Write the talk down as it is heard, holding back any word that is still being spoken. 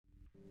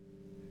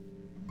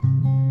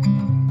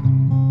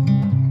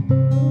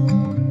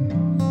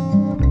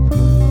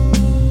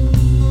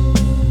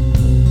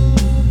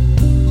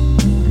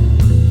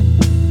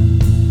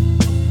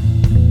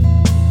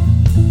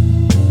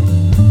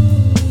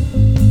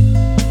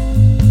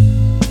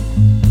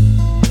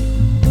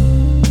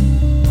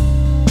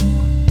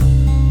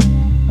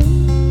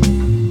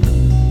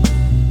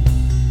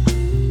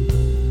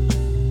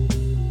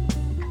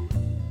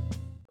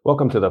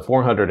to the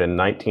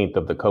 419th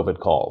of the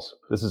COVID calls.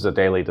 This is a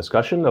daily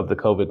discussion of the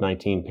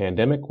COVID-19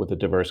 pandemic with a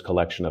diverse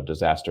collection of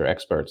disaster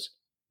experts.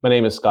 My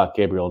name is Scott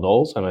Gabriel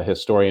Knowles. I'm a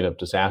historian of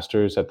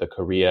disasters at the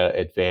Korea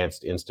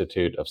Advanced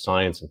Institute of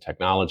Science and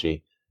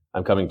Technology.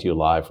 I'm coming to you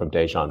live from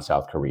Daejeon,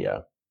 South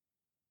Korea.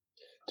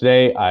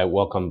 Today, I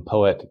welcome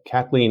poet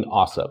Kathleen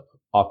Ossip,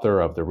 author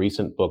of the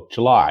recent book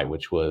July,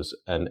 which was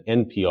an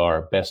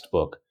NPR Best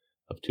Book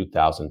of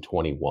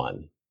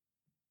 2021.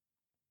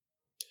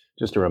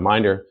 Just a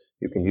reminder,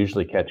 you can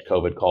usually catch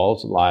COVID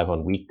Calls live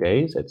on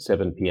weekdays at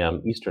 7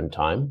 p.m. Eastern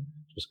Time.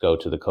 Just go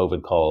to the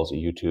COVID Calls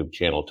YouTube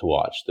channel to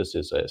watch. This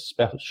is a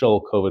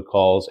special COVID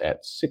Calls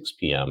at 6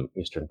 p.m.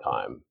 Eastern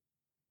Time.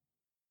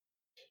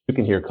 You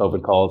can hear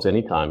COVID Calls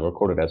anytime,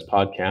 recorded as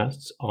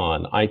podcasts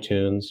on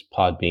iTunes,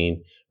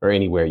 Podbean, or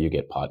anywhere you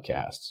get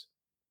podcasts.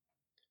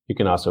 You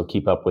can also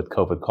keep up with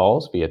COVID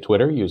Calls via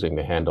Twitter using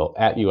the handle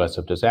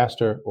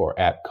 @USofDisaster or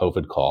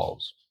 @COVID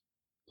Calls.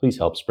 Please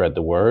help spread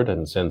the word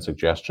and send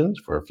suggestions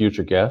for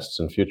future guests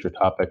and future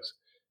topics.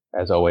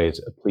 As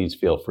always, please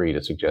feel free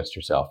to suggest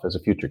yourself as a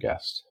future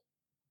guest.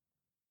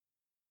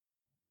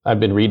 I've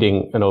been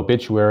reading an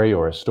obituary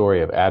or a story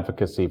of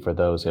advocacy for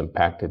those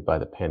impacted by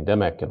the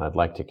pandemic, and I'd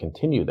like to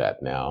continue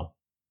that now.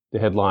 The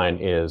headline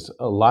is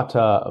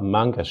Lata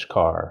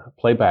Mangeshkar, a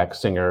playback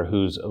singer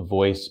whose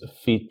voice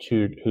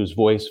featured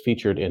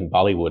in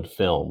Bollywood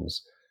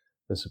films.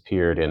 This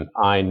appeared in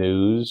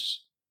iNews,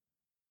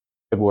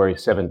 February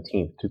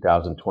 17th,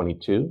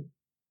 2022,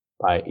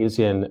 by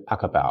Izyan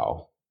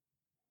Akabao.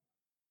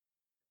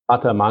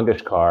 Lata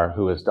Mangeshkar,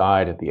 who has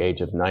died at the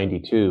age of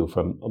 92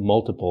 from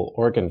multiple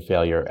organ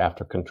failure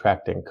after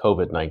contracting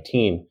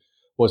COVID-19,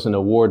 was an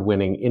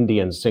award-winning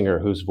Indian singer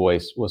whose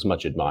voice was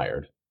much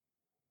admired.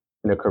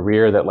 In a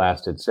career that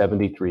lasted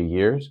 73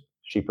 years,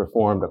 she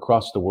performed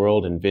across the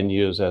world in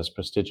venues as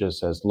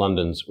prestigious as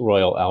London's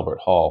Royal Albert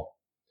Hall.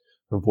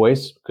 Her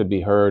voice could be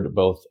heard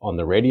both on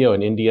the radio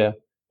in India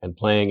and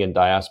playing in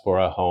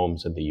diaspora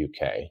homes in the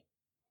UK.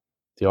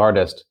 The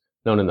artist,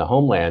 known in the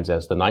homelands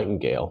as the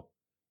Nightingale,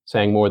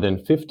 sang more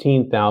than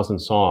 15,000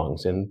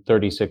 songs in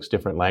 36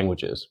 different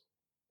languages,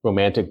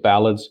 romantic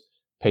ballads,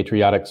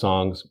 patriotic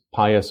songs,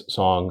 pious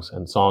songs,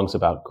 and songs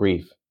about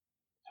grief.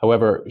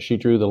 However, she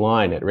drew the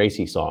line at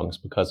racy songs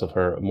because of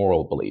her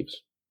moral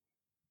beliefs.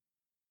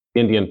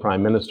 Indian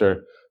Prime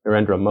Minister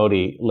Narendra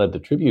Modi led the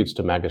tributes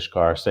to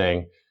Mangeshkar,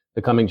 saying,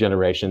 "The coming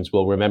generations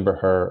will remember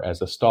her as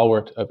a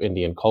stalwart of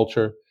Indian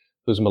culture,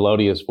 whose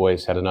melodious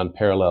voice had an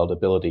unparalleled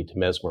ability to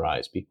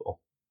mesmerize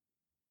people."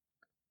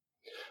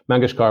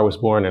 Mangeshkar was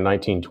born in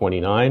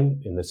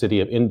 1929 in the city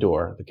of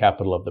Indore, the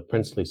capital of the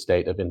princely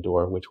state of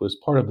Indore, which was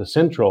part of the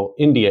Central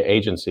India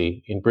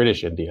Agency in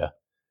British India.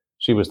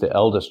 She was the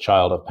eldest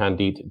child of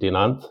Pandit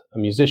Dinanath, a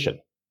musician,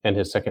 and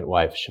his second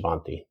wife,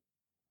 Shivanti.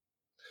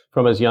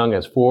 From as young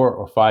as 4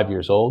 or 5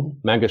 years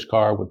old,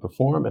 Mangeshkar would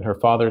perform in her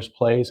father's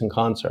plays and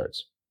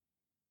concerts.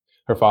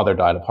 Her father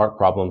died of heart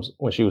problems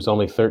when she was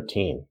only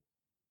 13.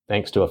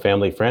 Thanks to a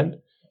family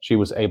friend, she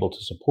was able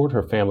to support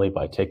her family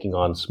by taking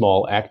on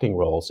small acting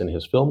roles in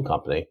his film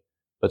company,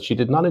 but she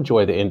did not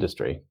enjoy the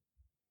industry.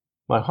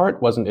 "My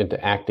heart wasn't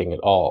into acting at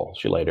all,"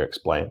 she later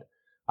explained.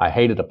 "I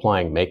hated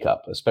applying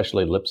makeup,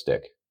 especially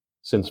lipstick.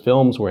 Since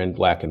films were in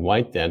black and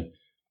white then,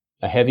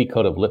 a heavy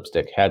coat of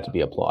lipstick had to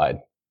be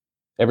applied.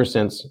 Ever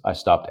since I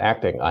stopped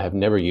acting, I have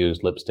never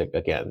used lipstick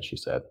again," she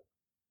said.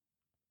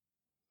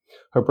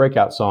 Her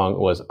breakout song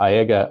was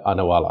Aayega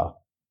Aanewala,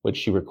 which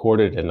she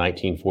recorded in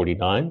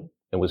 1949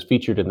 and was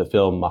featured in the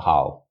film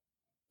Mahal.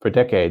 For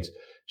decades,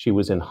 she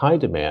was in high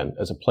demand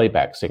as a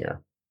playback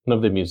singer, one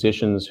of the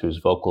musicians whose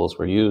vocals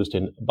were used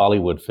in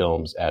Bollywood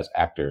films as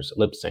actors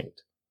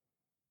lip-synced.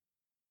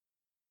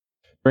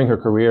 During her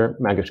career,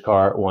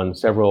 Mangeshkar won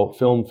several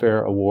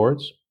Filmfare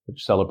Awards,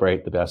 which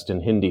celebrate the best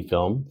in Hindi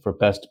film, for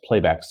Best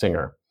Playback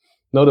Singer.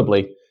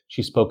 Notably,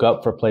 she spoke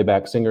up for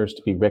playback singers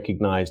to be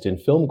recognized in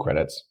film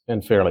credits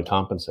and fairly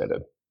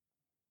compensated.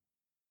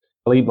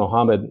 Khalid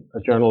Mohammed, a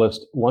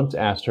journalist, once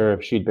asked her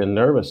if she'd been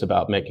nervous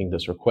about making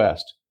this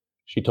request.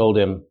 She told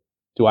him,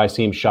 "Do I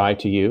seem shy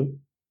to you?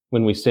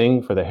 When we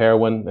sing for the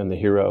heroine and the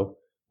hero,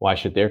 why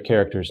should their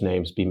characters'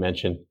 names be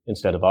mentioned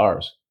instead of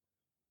ours?"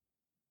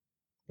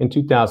 In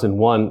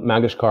 2001,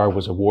 Mangeshkar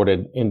was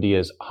awarded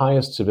India's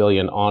highest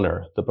civilian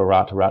honor, the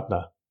Bharat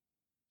Ratna.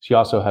 She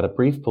also had a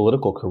brief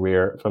political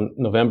career from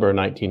November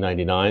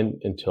 1999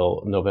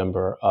 until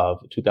November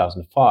of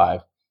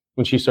 2005,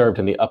 when she served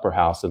in the upper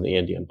house in the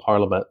Indian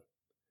Parliament.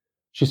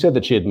 She said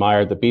that she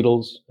admired the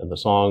Beatles and the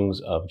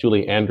songs of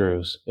Julie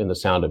Andrews in The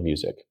Sound of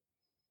Music.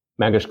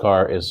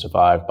 Mangeshkar is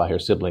survived by her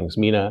siblings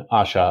Meena,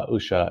 Asha,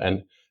 Usha,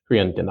 and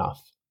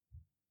Priyandinath.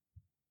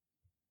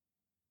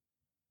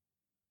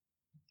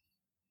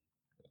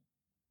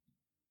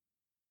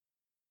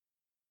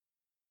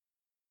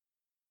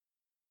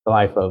 The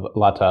life of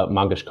Lata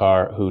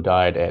Mangeshkar, who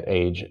died at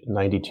age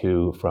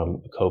 92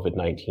 from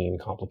COVID-19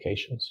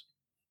 complications.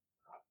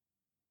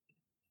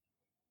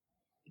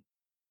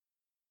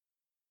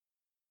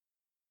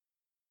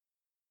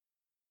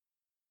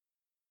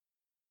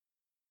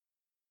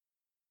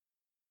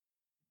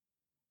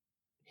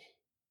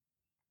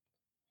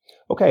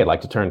 Okay, I'd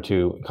like to turn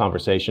to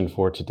conversation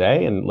for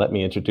today, and let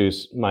me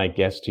introduce my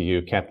guest to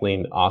you,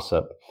 Kathleen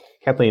Ossip.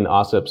 Kathleen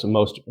Ossip's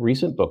most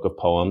recent book of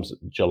poems,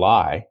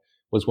 July,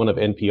 was one of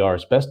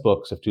NPR's best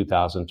books of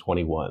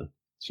 2021.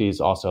 She's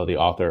also the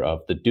author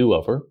of The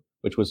Do-Over,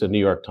 which was a New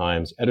York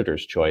Times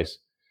editor's choice,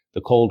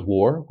 The Cold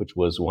War, which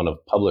was one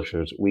of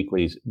Publishers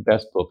Weekly's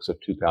best books of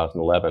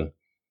 2011,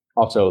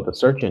 also The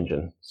Search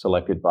Engine,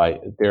 selected by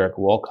Derek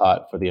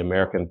Walcott for the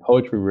American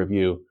Poetry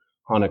Review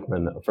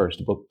Honickman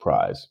First Book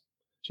Prize.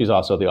 She's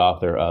also the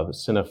author of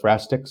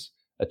Cinephrasticks,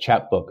 a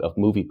chapbook of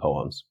movie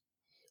poems.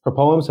 Her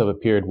poems have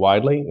appeared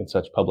widely in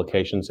such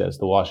publications as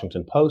The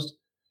Washington Post,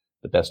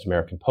 The Best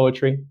American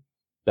Poetry,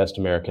 Best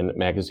American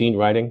Magazine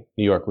Writing,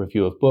 New York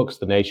Review of Books,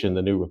 The Nation,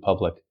 The New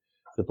Republic,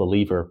 The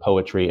Believer,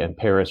 Poetry, and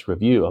Paris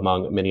Review,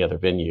 among many other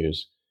venues.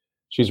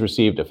 She's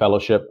received a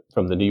fellowship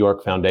from the New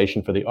York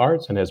Foundation for the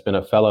Arts and has been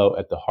a fellow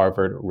at the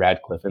Harvard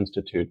Radcliffe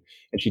Institute,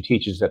 and she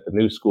teaches at the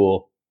New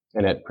School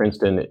and at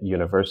Princeton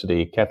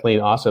University. Kathleen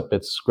Ossip,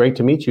 it's great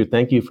to meet you.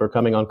 Thank you for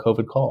coming on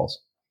COVID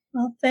Calls.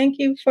 Well, thank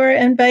you for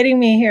inviting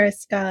me here,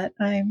 Scott.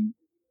 I'm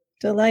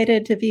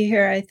delighted to be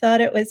here. I thought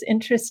it was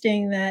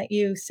interesting that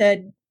you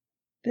said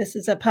this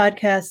is a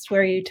podcast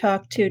where you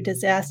talk to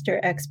disaster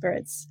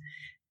experts,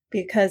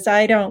 because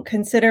I don't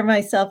consider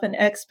myself an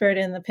expert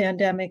in the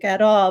pandemic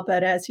at all.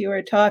 But as you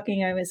were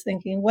talking, I was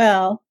thinking,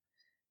 well,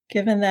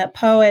 given that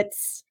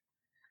poets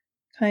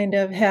kind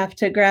of have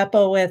to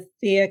grapple with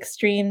the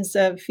extremes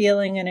of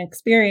feeling and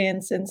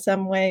experience in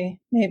some way,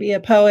 maybe a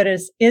poet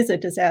is a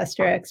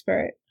disaster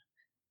expert.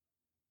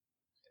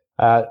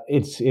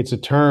 It's a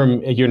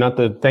term. You're not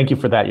the. Thank you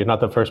for that. You're not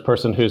the first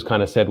person who's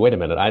kind of said, "Wait a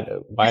minute,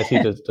 why is he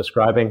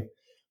describing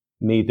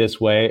me this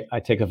way?" I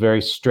take a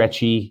very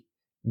stretchy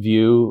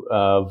view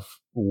of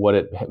what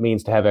it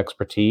means to have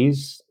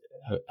expertise.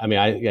 I mean,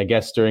 I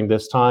guess during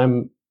this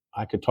time,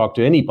 I could talk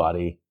to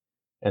anybody,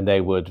 and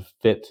they would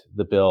fit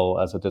the bill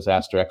as a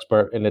disaster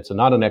expert. And it's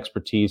not an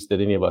expertise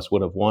that any of us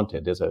would have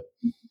wanted, is it?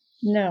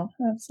 No,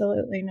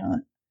 absolutely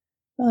not.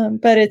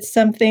 But it's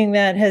something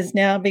that has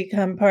now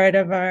become part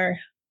of our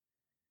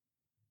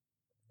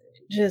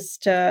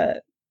just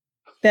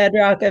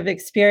bedrock of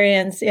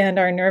experience and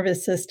our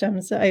nervous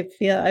systems. I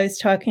was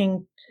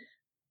talking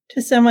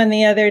to someone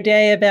the other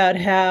day about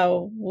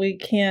how we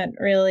can't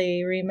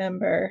really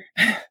remember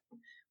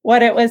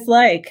what it was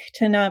like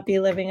to not be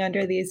living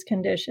under these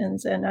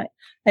conditions. And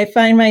I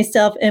find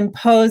myself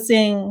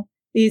imposing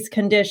these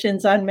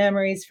conditions on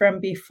memories from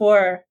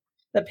before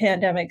the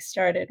pandemic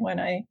started when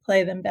I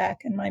play them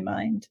back in my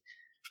mind.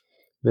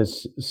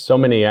 There's so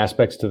many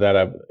aspects to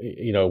that.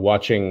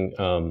 Watching,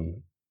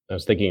 I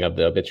was thinking of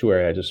the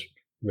obituary I just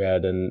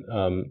read, and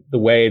the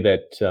way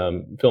that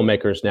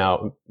filmmakers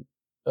now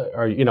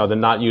are, they're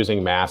not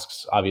using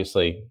masks,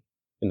 obviously,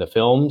 in the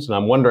films. And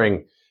I'm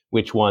wondering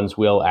which ones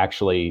will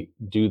actually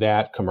do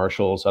that,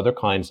 commercials, other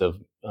kinds of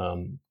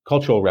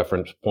cultural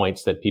reference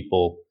points that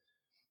people,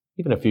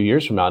 even a few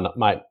years from now,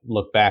 might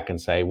look back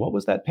and say, what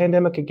was that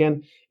pandemic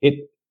again?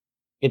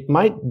 It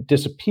might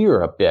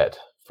disappear a bit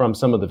from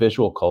some of the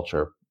visual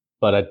culture,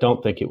 but I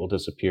don't think it will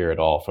disappear at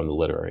all from the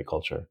literary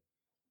culture.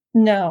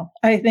 No,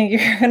 I think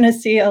you're going to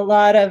see a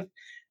lot of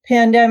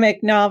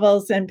pandemic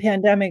novels and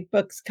pandemic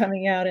books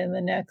coming out in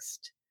the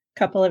next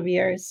couple of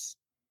years.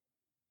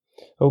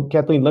 Oh,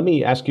 Kathleen, let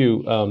me ask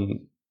you,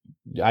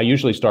 I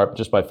usually start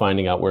just by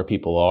finding out where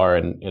people are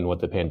and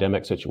what the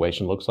pandemic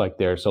situation looks like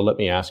there. So let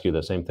me ask you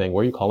the same thing.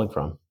 Where are you calling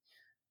from?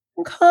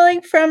 I'm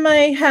calling from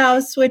my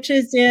house, which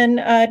is in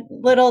a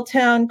little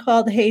town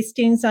called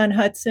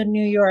Hastings-on-Hudson,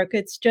 New York.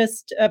 It's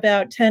just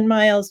about 10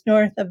 miles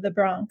north of the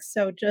Bronx,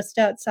 so just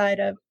outside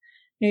of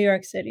New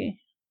York City.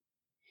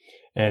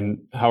 And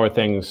how are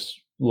things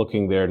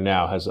looking there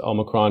now? Has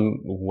Omicron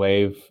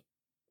wave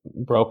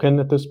broken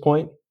at this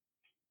point?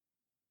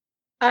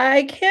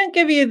 I can't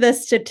give you the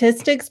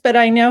statistics, but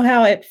I know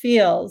how it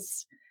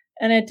feels.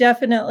 And it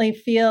definitely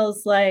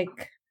feels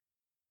like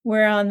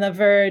we're on the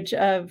verge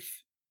of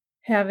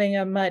having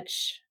a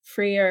much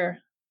freer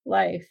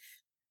life.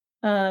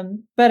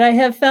 But I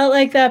have felt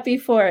like that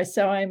before,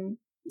 so I'm,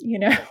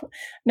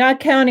 not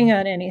counting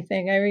on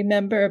anything. I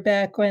remember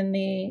back when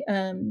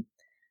the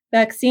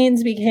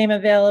vaccines became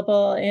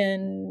available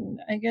in,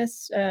 I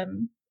guess,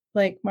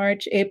 like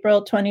March,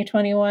 April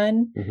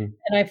 2021. Mm-hmm.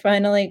 And I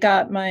finally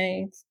got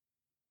my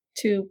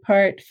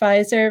 2-part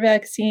Pfizer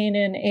vaccine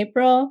in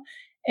April.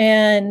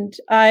 And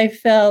I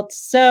felt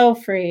so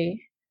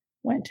free.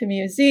 Went to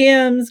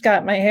museums,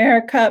 got my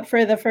hair cut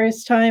for the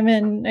first time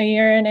in a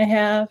year and a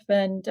half,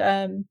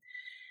 and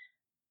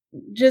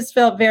just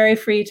felt very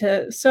free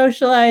to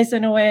socialize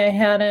in a way I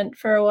hadn't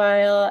for a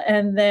while.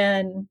 And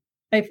then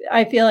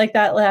I feel like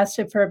that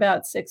lasted for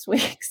about 6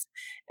 weeks.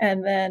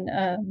 And then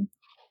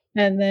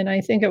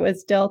I think it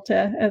was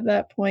Delta at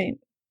that point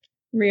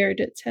reared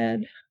its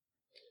head.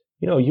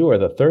 You are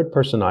the third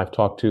person I've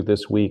talked to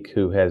this week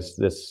who has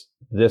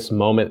this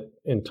moment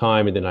in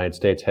time in the United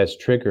States has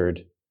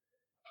triggered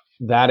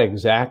that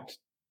exact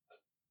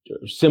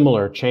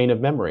similar chain of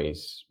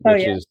memories,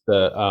 which is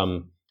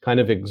the kind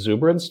of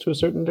exuberance to a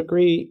certain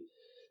degree.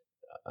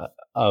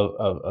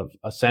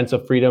 a sense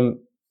of freedom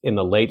in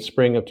the late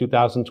spring of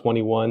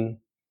 2021,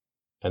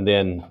 and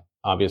then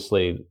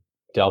obviously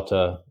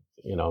Delta,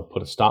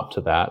 put a stop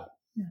to that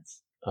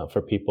Yes.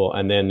 for people,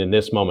 and then in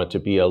this moment to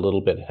be a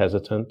little bit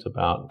hesitant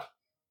about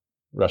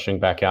rushing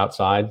back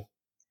outside.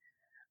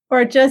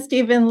 Or just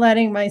even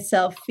letting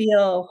myself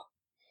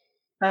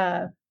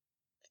uh,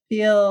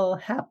 feel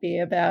happy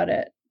about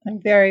it.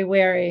 I'm very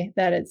wary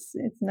that it's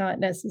not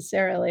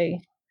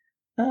necessarily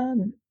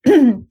um,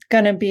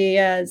 gonna be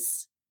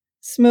as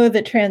smooth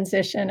a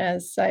transition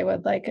as I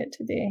would like it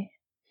to be.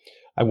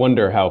 I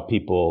wonder how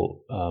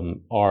people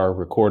are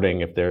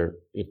recording if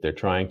they're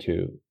trying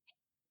to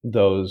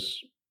those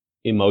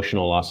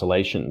emotional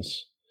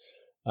oscillations.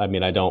 I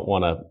mean, I don't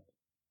want to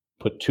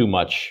put too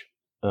much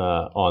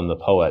on the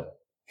poet,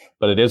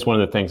 but it is one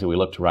of the things that we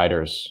look to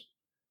writers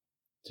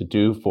to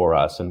do for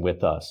us and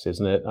with us,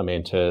 isn't it? I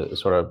mean, to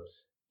sort of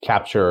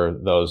capture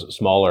those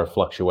smaller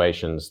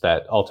fluctuations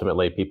that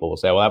ultimately people will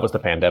say, well, that was the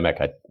pandemic.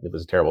 It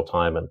was a terrible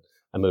time and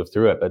I moved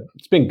through it. But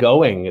it's been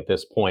going at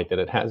this point that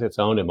it has its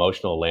own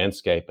emotional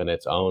landscape and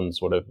its own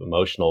sort of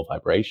emotional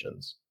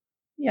vibrations.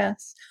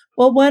 Yes.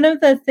 Well, one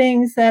of the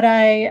things that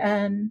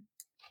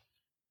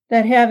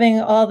that having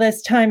all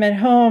this time at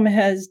home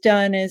has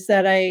done is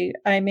that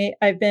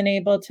I've been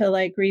able to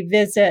like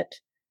revisit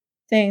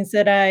things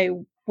that I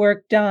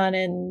worked on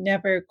and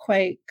never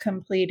quite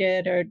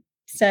completed or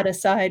set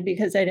aside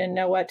because I didn't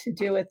know what to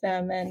do with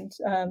them. And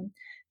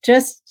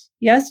just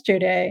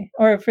yesterday,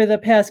 or for the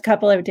past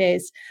couple of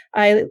days,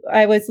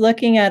 I was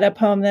looking at a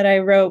poem that I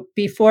wrote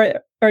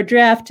before or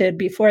drafted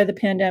before the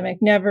pandemic.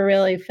 Never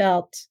really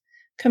felt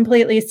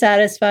completely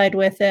satisfied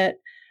with it.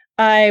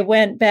 I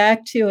went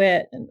back to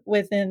it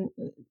within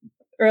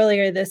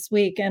earlier this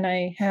week and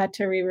I had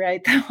to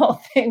rewrite the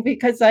whole thing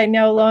because I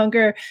no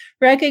longer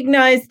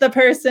recognize the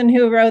person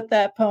who wrote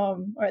that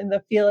poem or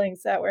the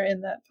feelings that were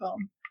in that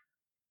poem.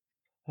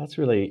 That's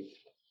really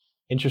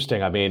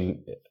interesting. I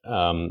mean,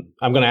 I'm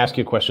going to ask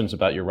you questions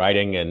about your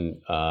writing, and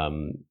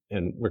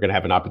we're going to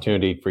have an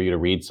opportunity for you to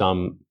read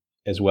some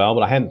as well.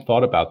 But I hadn't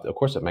thought about. Of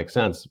course, it makes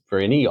sense for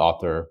any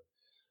author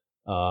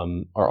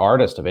or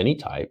artist of any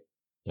type,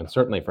 and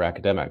certainly for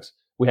academics.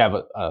 We have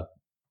a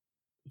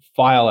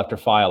file after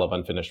file of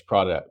unfinished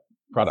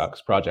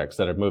projects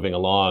that are moving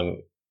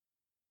along,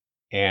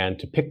 and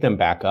to pick them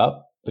back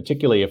up,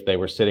 particularly if they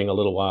were sitting a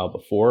little while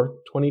before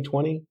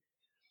 2020,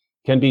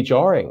 can be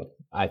jarring.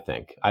 I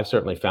think I've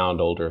certainly found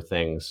older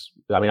things.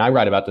 I mean, I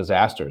write about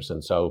disasters,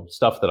 and so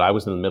stuff that I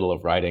was in the middle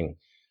of writing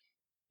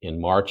in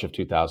March of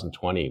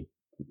 2020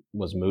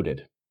 was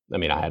mooted. I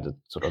mean, I had to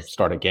sort of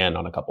start again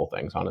on a couple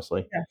things,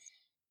 honestly. Yes.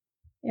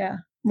 Yeah.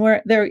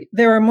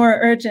 There were more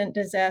urgent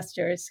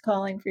disasters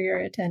calling for your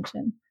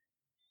attention.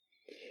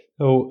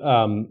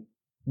 So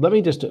let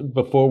me just,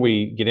 before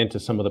we get into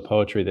some of the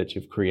poetry that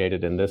you've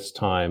created in this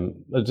time,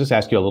 I'll just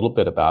ask you a little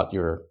bit about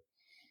your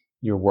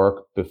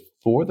work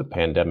before the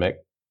pandemic.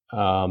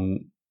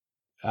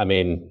 I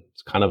mean,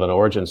 it's kind of an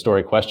origin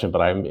story question,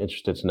 but I'm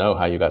interested to know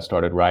how you got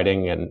started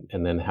writing,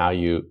 and then how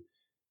you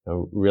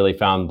really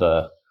found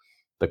the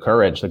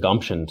courage, the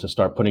gumption to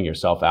start putting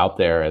yourself out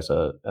there as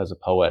a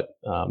poet,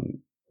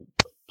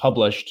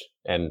 published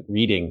and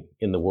reading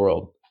in the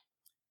world.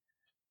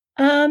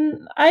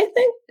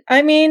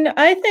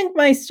 I think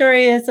my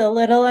story is a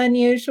little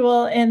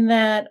unusual in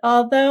that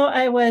although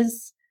I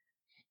was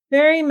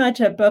very much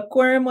a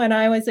bookworm when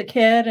I was a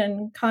kid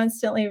and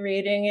constantly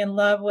reading, in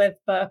love with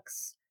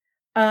books.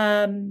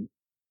 Um,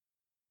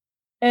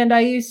 and I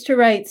used to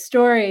write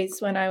stories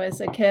when I was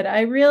a kid.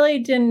 I really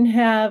didn't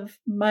have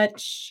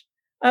much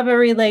of a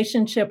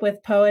relationship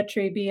with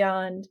poetry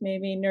beyond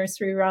maybe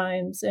nursery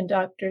rhymes and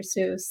Dr.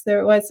 Seuss.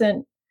 There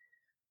wasn't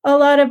a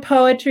lot of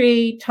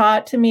poetry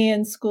taught to me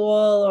in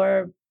school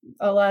or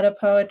a lot of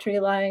poetry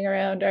lying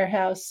around our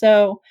house.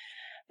 So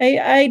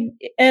I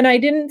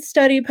didn't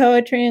study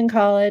poetry in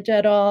college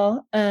at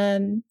all.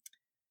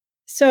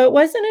 So it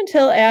wasn't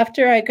until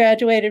after I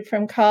graduated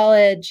from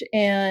college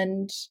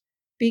and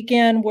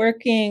began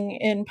working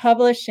in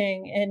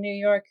publishing in New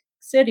York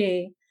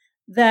City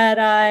that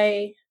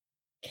I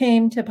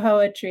came to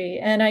poetry.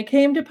 And I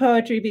came to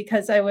poetry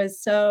because I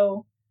was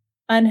so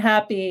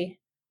unhappy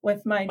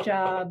with my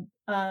job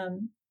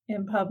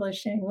in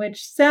publishing,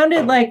 which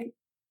sounded like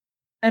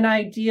an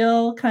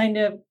ideal kind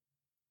of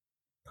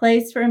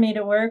place for me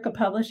to work, a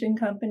publishing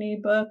company,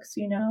 books,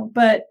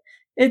 but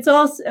it's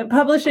also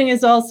publishing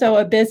is also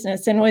a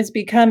business and was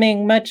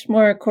becoming much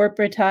more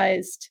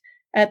corporatized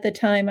at the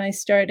time I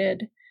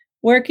started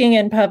working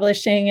in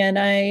publishing. And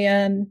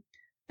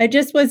I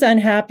just was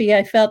unhappy.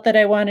 I felt that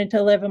I wanted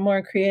to live a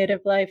more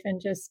creative life and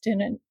just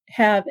didn't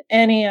have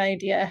any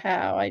idea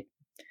how. I'd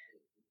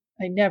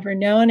never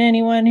known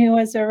anyone who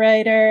was a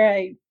writer.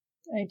 I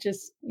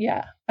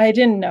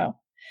didn't know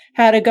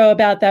how to go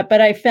about that,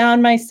 but I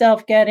found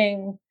myself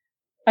getting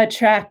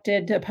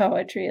attracted to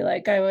poetry.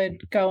 Like I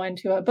would go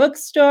into a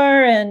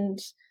bookstore and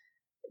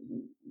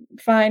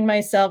find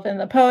myself in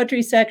the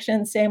poetry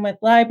section. Same with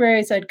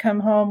libraries. I'd come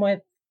home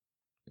with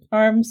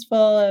arms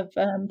full of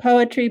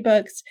poetry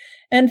books.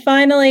 And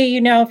finally,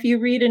 if you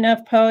read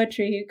enough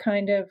poetry, you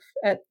kind of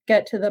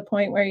get to the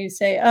point where you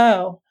say,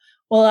 oh,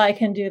 well, I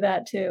can do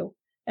that too.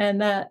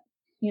 And that,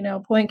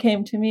 point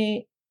came to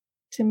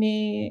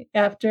me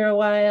after a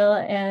while,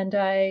 and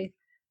I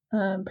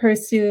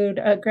pursued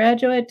a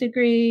graduate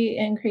degree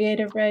in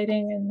creative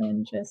writing and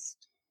then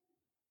just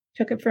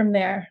took it from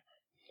there.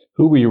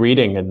 Who were you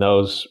reading in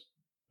those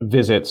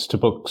visits to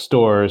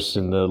bookstores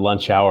in the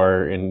lunch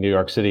hour in New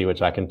York City,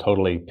 which I can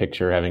totally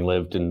picture having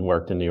lived and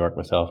worked in New York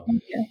myself?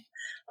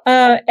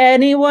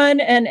 Anyone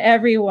and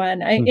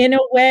everyone. In a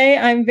way,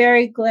 I'm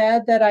very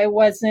glad that I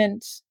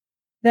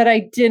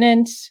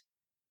didn't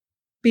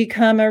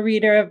become a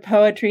reader of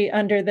poetry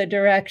under the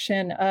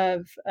direction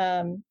of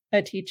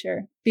a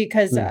teacher,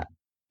 because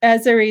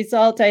as a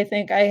result, I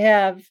think I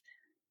have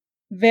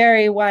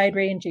very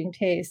wide-ranging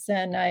tastes,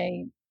 and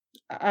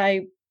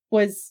I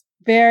was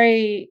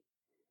very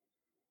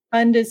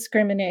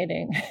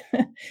undiscriminating.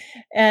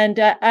 And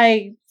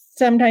I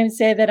sometimes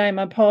say that I'm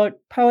a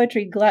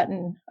poetry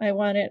glutton. I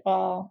want it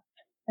all,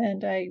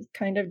 and I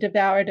kind of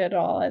devoured it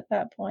all at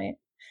that point.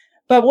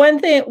 But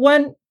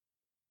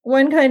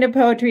one kind of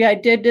poetry I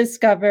did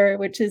discover,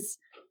 which is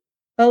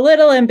a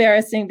little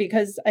embarrassing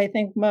because I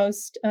think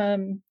most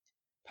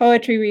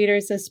poetry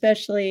readers,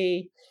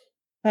 especially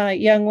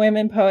young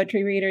women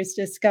poetry readers,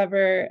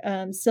 discover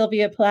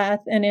Sylvia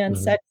Plath and Anne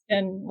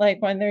Sexton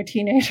like when they're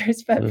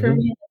teenagers. But for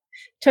me,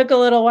 it took a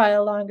little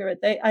while longer.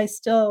 I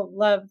still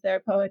love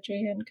their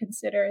poetry and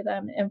consider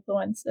them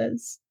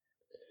influences.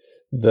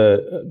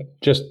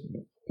 Just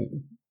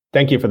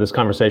thank you for this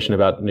conversation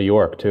about New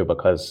York too,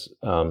 because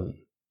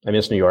I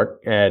miss New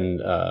York, and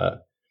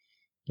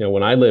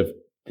when I lived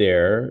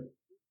there,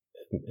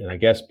 and I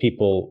guess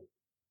people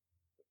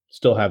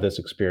still have this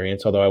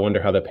experience, although I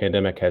wonder how the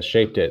pandemic has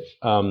shaped it.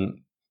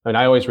 And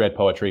I always read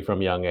poetry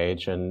from a young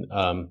age, and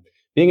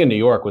being in New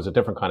York was a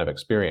different kind of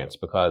experience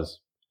because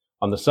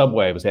on the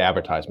subway it was the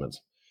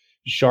advertisements,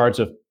 shards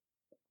of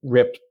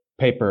ripped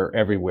paper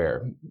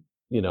everywhere.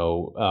 Maybe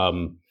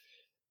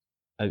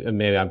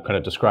I'm kind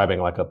of describing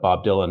like a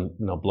Bob Dylan,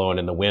 blowing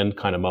in the wind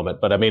kind of moment,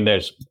 but I mean,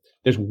 there's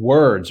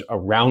words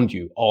around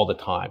you all the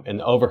time,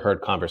 and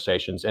overheard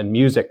conversations and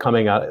music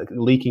coming out,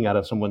 leaking out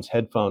of someone's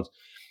headphones.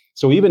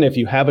 So even if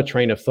you have a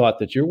train of thought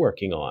that you're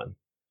working on,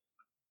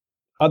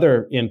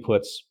 other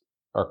inputs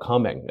are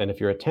coming. And if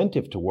you're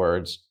attentive to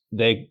words,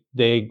 they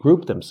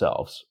group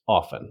themselves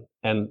often.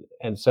 And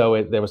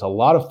so there was a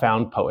lot of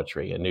found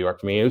poetry in New York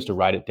for me. I used to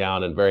write it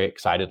down and very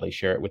excitedly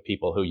share it with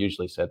people who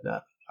usually said, "No,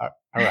 all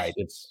right,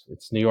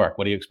 it's New York.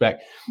 What do you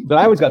expect?" But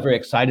I always got very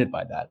excited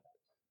by that.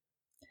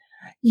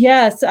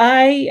 Yes,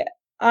 I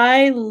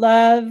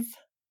love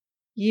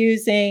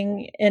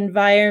using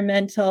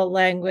environmental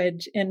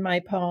language in my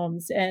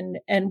poems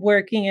and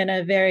working in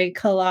a very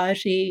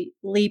collagey,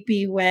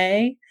 leapy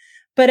way.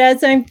 But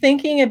as I'm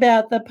thinking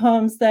about the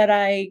poems that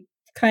I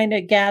kind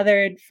of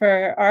gathered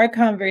for our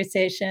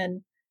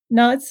conversation,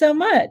 not so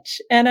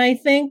much. And I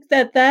think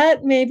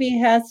that maybe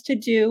has to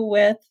do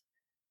with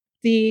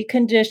the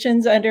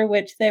conditions under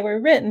which they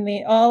were written.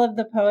 All of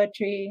the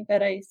poetry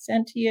that I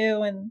sent to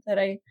you and that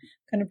I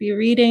going to be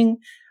reading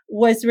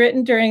was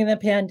written during the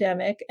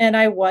pandemic, and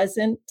I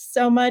wasn't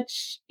so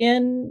much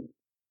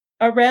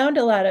around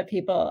a lot of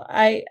people.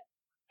 I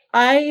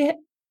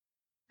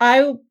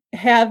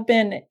have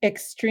been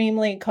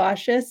extremely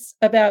cautious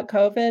about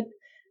COVID,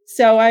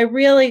 so I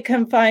really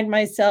confined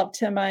myself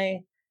to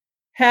my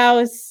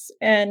house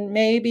and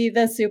maybe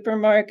the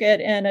supermarket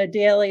and a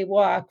daily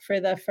walk for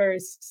the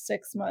first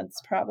 6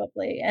 months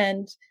probably.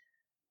 And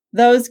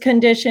those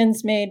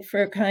conditions made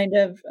for kind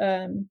of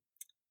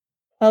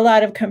a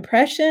lot of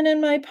compression in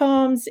my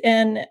poems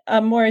and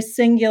a more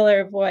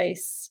singular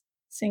voice.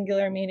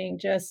 Singular meaning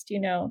just,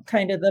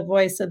 kind of the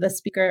voice of the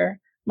speaker,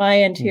 my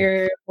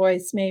interior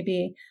voice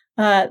maybe,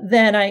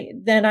 than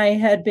I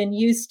had been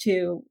used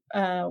to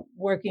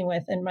working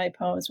with in my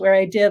poems, where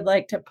I did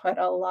like to put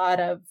a lot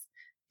of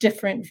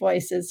different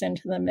voices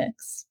into the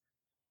mix.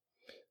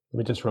 Let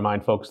me just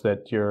remind folks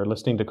that you're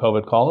listening to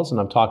COVID Calls, and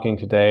I'm talking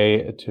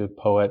today to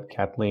poet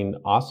Kathleen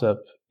Ossip,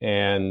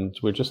 and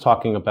we're just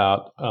talking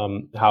about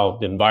how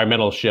the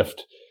environmental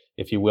shift,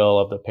 if you will,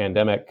 of the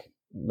pandemic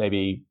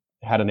maybe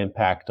had an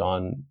impact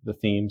on the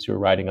themes you were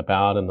writing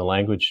about and the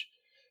language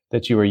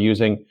that you were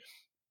using.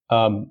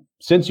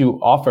 Since you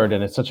offered,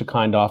 and it's such a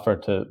kind offer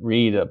to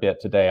read a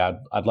bit today,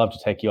 I'd love to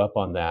take you up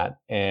on that,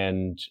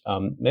 and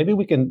maybe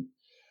we can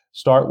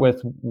start with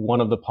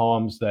one of the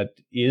poems that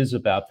is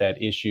about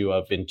that issue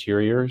of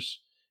interiors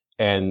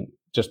and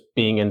just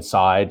being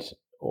inside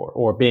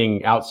or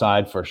being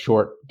outside for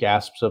short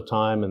gasps of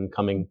time and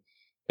coming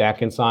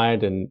back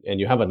inside. And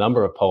you have a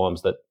number of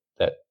poems that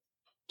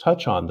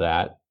touch on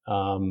that.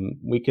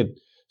 We could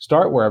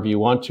start wherever you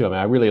want to.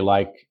 I mean,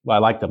 I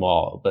like them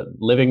all, but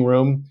Living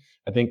Room,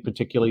 I think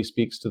particularly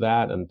speaks to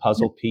that, and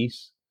Puzzle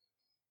Piece.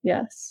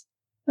 Yes.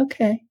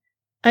 Okay.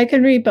 I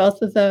can read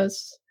both of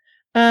those.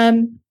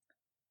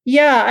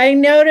 Yeah, I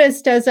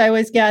noticed as I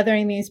was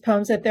gathering these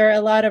poems that there are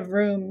a lot of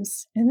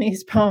rooms in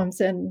these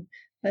poems, and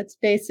that's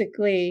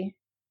basically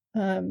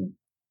Um,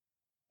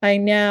 I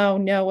now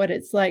know what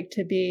it's like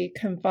to be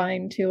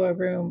confined to a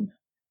room,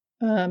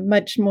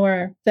 much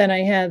more than I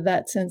had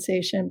that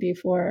sensation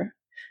before.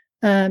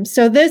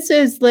 So this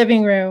is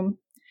living room.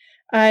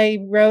 I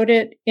wrote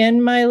it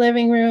in my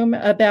living room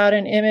about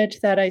an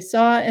image that I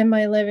saw in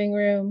my living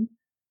room,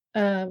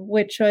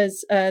 which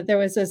was there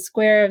was a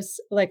square of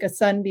like a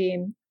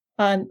sunbeam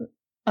on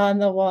on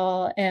the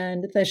wall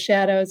and the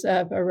shadows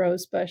of a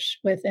rose bush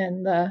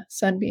within the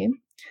sunbeam.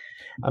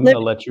 I'm going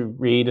Liv- to let you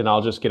read, and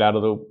I'll just get out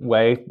of the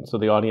way so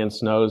the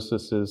audience knows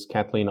this is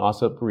Kathleen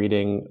Ossip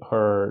reading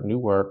her new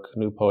work,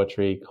 new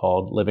poetry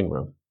called Living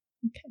Room.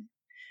 okay.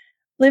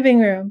 Living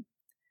room.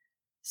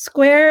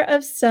 Square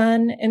of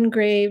sun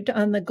engraved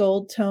on the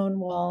gold tone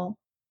wall.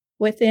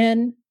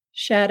 Within,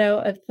 shadow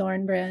of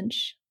thorn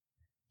branch.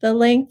 The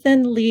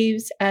lengthened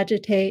leaves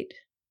agitate,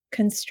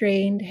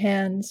 constrained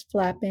hands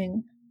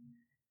flapping.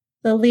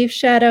 The leaf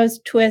shadows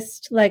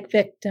twist like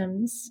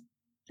victims.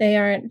 They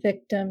aren't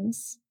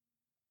victims.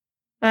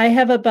 I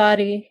have a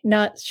body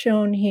not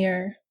shown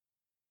here.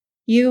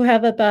 You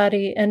have a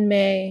body and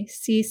may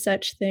see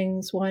such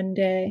things one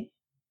day.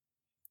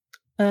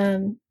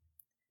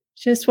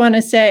 Just want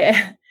to say,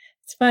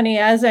 it's funny,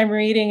 as I'm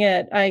reading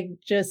it, I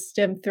just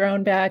am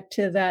thrown back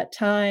to that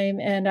time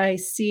and I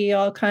see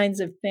all kinds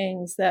of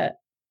things that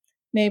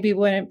maybe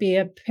wouldn't be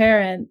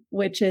apparent,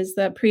 which is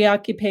the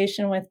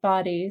preoccupation with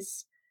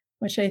bodies,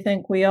 which I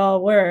think we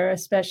all were,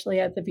 especially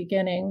at the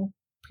beginning,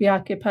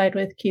 preoccupied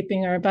with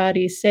keeping our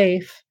bodies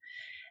safe.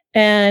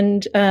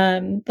 And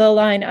the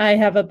line, I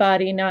have a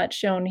body not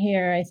shown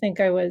here, I think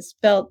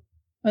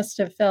must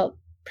have felt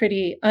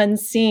pretty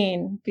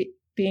unseen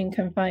being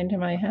confined to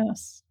my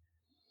house.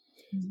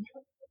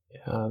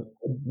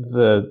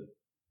 The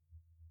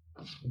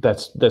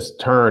that's this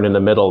turn in the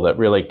middle that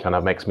really kind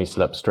of makes me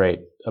sit up straight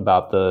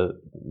about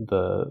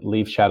the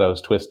leaf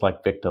shadows twist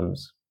like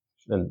victims,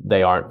 and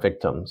they aren't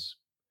victims.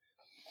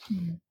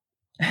 Mm.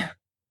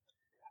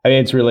 I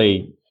mean, it's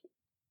really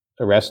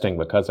arresting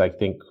because I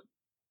think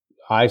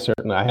I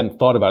hadn't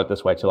thought about it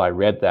this way till I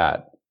read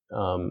that,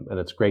 and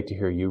it's great to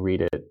hear you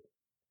read it.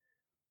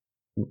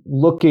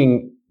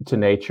 Looking to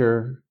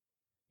nature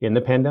in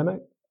the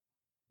pandemic,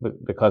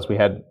 because we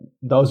had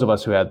those of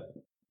us who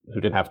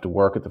didn't have to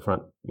work at the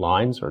front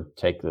lines or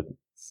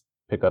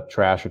pick up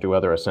trash or do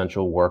other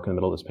essential work in the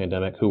middle of this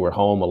pandemic, who were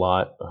home a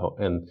lot,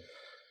 and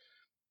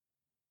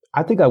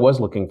I think I was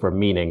looking for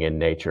meaning in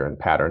nature and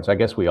patterns. I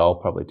guess we all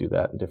probably do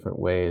that in different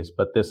ways.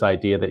 But this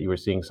idea that you were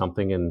seeing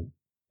something in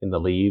the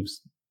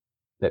leaves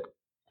that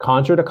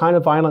conjured a kind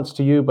of violence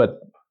to you, but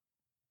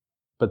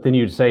then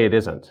you'd say it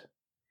isn't.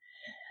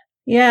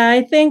 Yeah,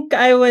 I think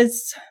I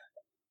was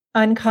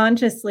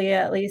unconsciously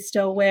at least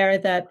aware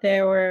that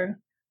there were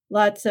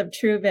lots of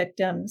true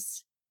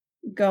victims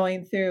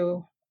going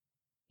through,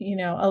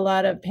 a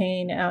lot of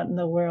pain out in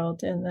the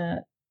world, and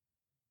that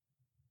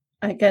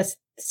I guess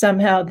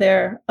somehow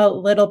they're a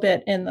little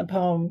bit in the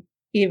poem,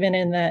 even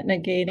in that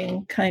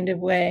negating kind of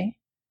way.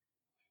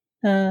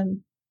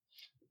 Um,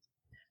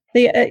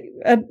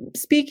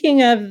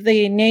 Speaking of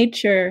the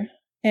nature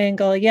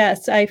angle,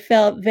 yes, I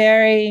felt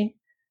very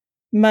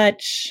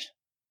much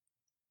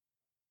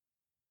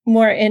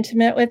more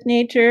intimate with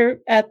nature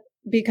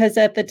because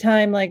at the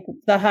time, like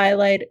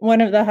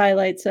one of the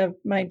highlights of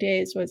my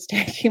days was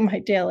taking my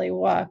daily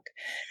walk.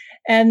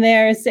 And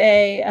there's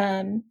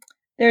an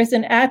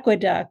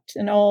aqueduct,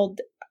 an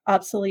old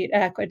obsolete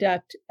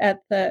aqueduct at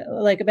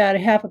about a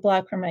half a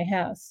block from my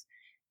house.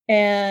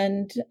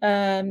 And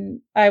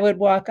I would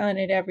walk on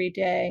it every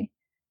day.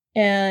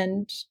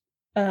 And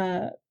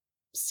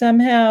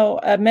somehow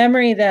a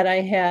memory that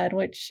I had,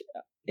 which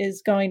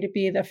is going to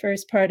be the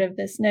first part of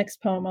this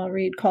next poem I'll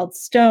read, called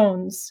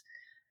Stones.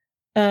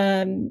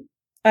 I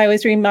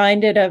was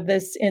reminded of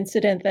this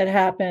incident that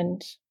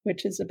happened,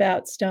 which is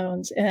about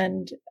stones.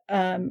 And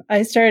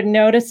I started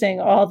noticing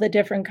all the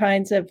different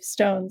kinds of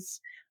stones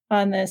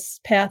on this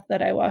path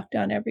that I walked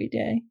on every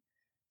day.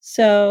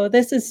 So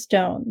this is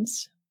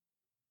Stones.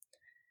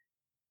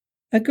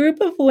 A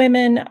group of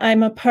women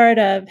I'm a part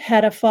of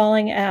had a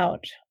falling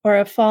out or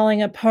a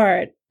falling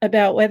apart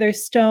about whether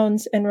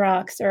stones and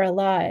rocks are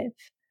alive.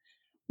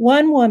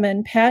 One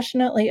woman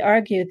passionately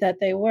argued that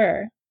they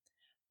were.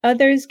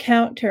 Others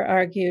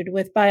counter-argued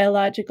with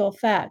biological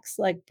facts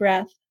like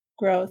breath,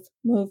 growth,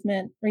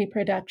 movement,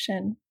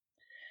 reproduction.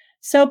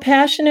 So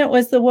passionate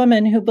was the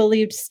woman who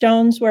believed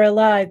stones were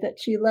alive that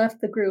she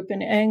left the group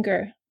in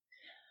anger.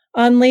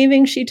 On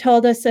leaving, she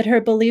told us that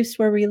her beliefs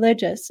were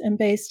religious and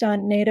based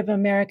on Native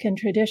American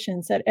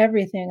traditions that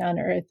everything on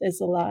earth is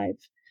alive.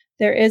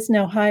 There is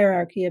no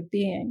hierarchy of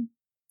being.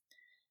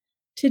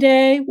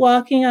 Today,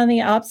 walking on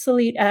the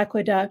obsolete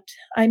aqueduct,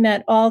 I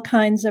met all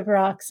kinds of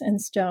rocks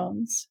and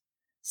stones.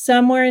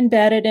 Some were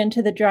embedded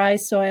into the dry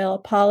soil,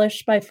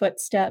 polished by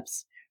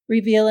footsteps,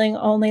 revealing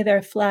only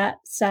their flat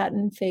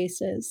satin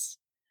faces.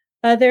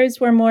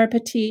 Others were more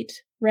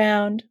petite,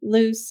 round,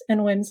 loose,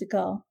 and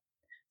whimsical.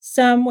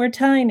 Some were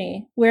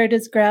tiny. Where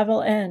does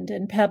gravel end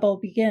and pebble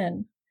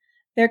begin?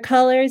 Their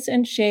colors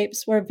and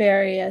shapes were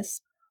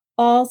various.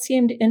 All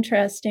seemed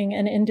interesting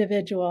and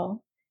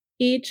individual.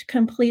 each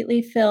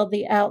completely fill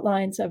the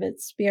outlines of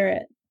its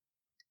spirit.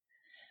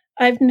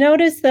 I've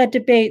noticed that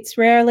debates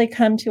rarely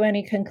come to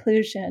any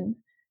conclusion.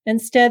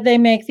 Instead, they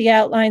make the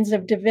outlines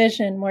of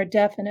division more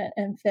definite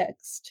and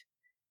fixed.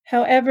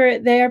 However,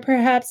 they are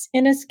perhaps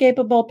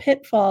inescapable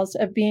pitfalls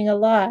of being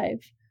alive,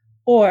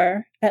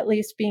 or at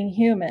least being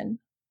human.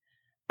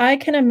 I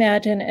can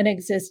imagine an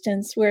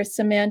existence where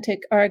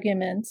semantic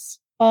arguments,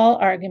 all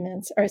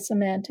arguments are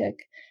semantic,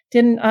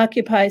 didn't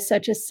occupy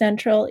such a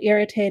central,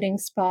 irritating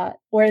spot,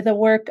 where the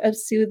work of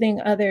soothing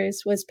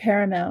others was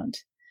paramount.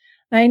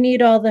 I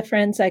need all the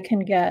friends I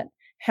can get,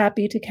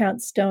 happy to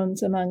count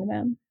stones among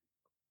them.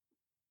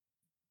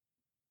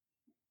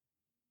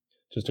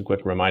 Just a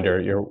quick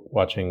reminder, you're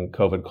watching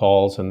COVID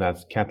Calls, and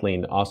that's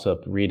Kathleen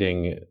Ossip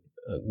reading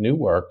a new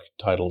work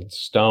titled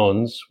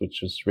Stones, which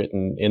was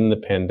written in the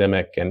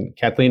pandemic. And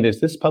Kathleen, is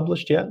this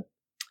published yet?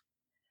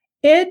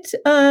 It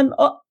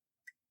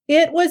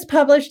was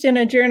published in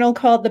a journal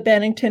called the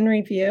Bennington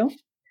Review.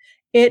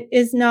 It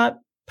is not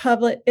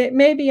public. It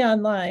may be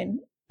online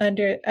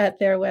at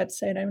their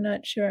website. I'm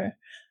not sure.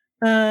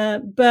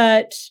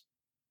 But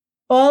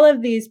all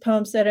of these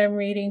poems that I'm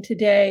reading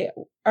today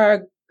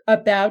are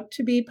about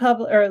to be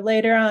published, or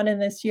later on in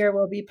this year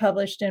will be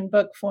published in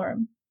book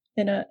form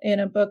in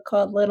a book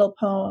called Little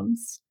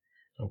Poems.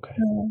 Okay.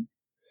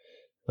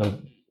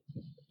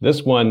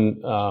 This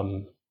one,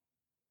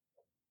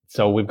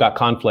 so we've got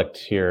conflict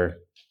here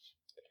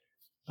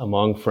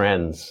among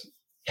friends.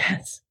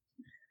 Yes.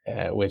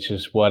 Which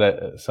is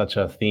such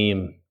a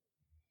theme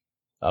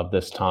of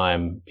this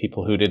time.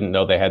 People who didn't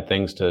know they had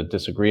things to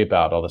disagree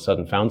about all of a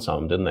sudden found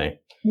some, didn't they?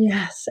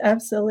 Yes,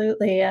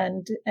 absolutely.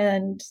 And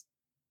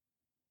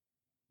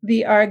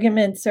the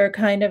arguments are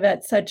kind of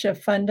at such a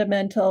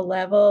fundamental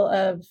level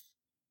of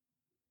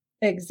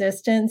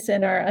existence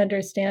and our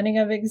understanding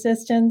of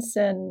existence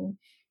and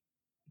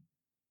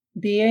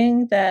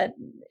being that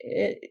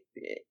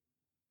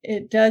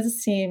it does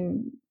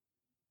seem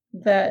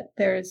that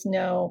there's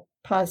no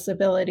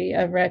possibility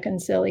of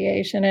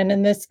reconciliation. And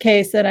in this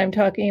case that I'm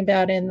talking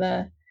about in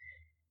the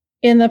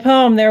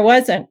poem, there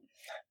wasn't.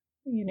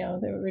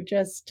 There were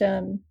just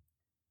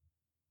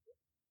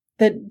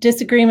the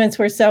disagreements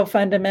were so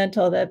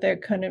fundamental that there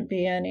couldn't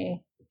be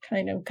any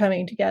kind of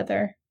coming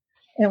together.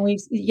 And we,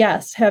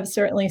 yes, have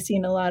certainly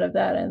seen a lot of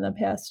that in the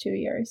past 2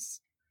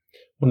 years.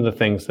 One of the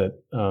things that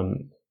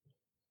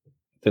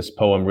this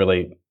poem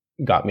really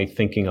got me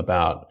thinking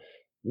about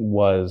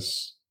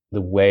was the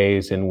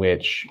ways in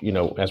which,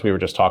 as we were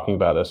just talking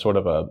about,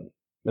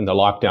 in the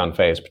lockdown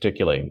phase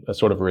particularly, a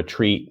sort of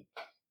retreat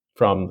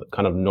from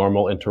kind of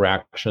normal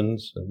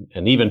interactions.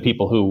 And even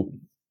people who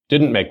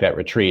didn't make that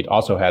retreat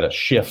also had a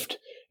shift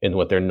in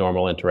what their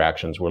normal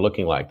interactions were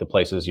looking like. The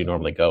places you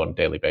normally go on a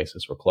daily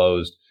basis were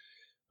closed.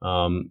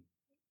 And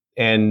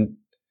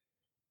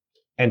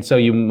so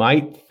you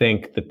might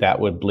think that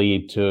would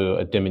lead to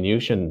a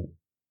diminution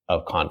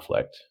of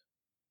conflict.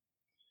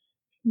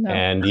 No.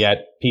 And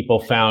yet people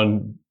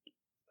found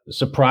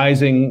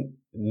surprising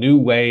new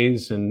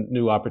ways and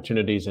new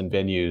opportunities and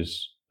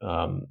venues,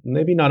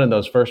 maybe not in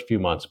those first few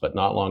months, but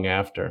not long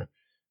after,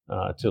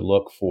 to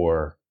look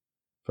for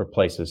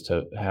places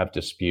to have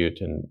dispute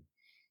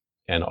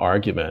and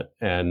argument.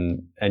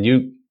 And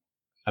you,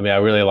 I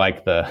really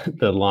like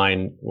the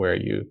line where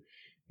you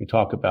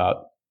talk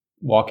about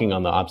walking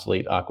on the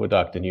obsolete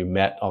aqueduct and you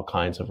met all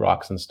kinds of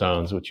rocks and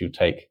stones, which you'll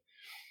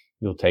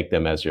take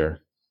them as your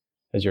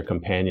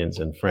companions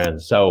and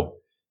friends. So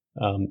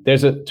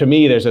to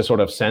me, there's a sort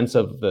of sense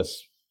of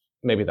this,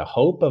 maybe the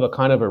hope of a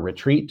kind of a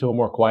retreat to a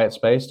more quiet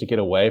space to get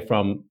away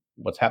from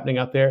what's happening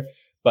out there.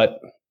 But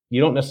you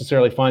don't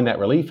necessarily find that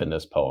relief in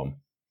this poem.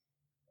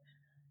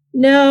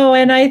 No,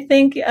 and I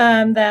think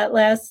that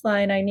last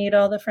line, I need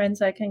all the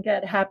friends I can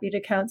get, happy to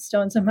count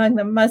stones among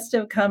them, must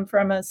have come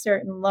from a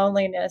certain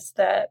loneliness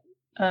that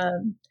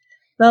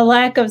the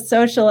lack of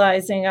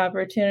socializing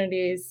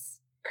opportunities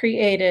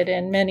created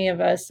in many of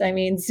us.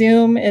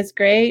 Zoom is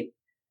great.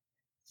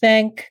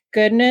 Thank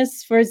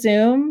goodness for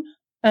Zoom.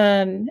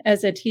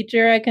 As a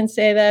teacher, I can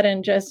say that,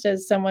 and just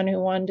as someone who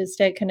wanted to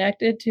stay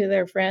connected to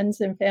their friends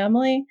and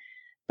family,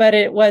 but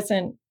it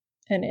wasn't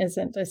and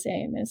isn't the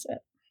same, is it?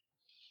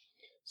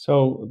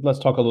 So let's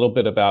talk a little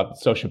bit about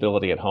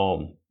sociability at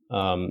home.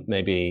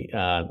 Maybe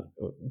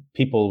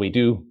people we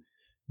do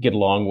get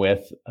along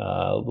with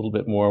a little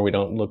bit more. We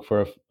don't look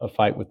for a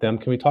fight with them.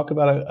 Can we talk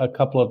about a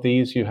couple of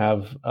these? You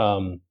have,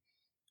 I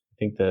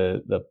think,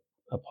 a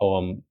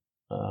poem,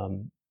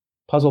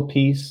 Puzzle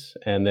Piece,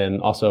 and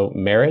then also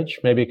Marriage.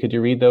 Maybe could you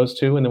read those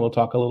two, and then we'll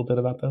talk a little bit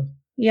about them?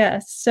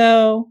 Yes.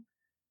 So,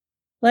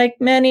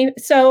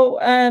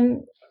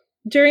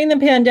 during the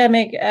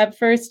pandemic, at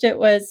first it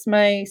was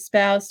my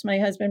spouse, my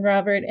husband,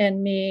 Robert,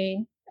 and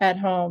me at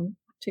home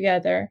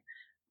together,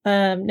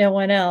 no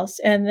one else.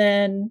 And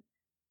then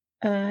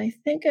I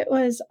think it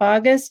was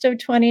August of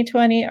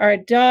 2020, our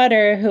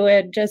daughter, who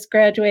had just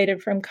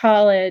graduated from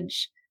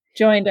college,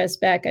 joined us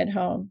back at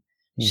home.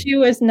 She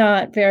was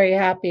not very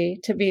happy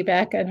to be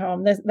back at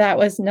home. That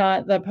was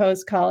not the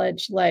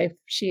post-college life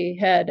she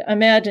had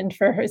imagined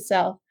for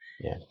herself.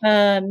 Yeah.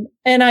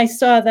 And I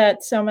saw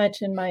that so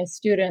much in my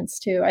students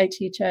too. I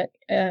teach at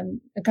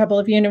a couple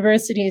of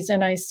universities,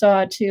 and I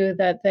saw too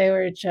that they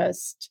were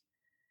just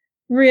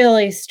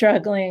really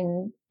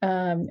struggling.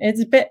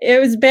 It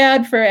was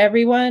bad for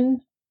everyone,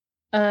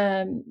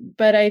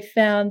 but I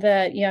found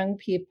that young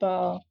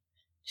people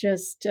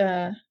just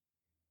the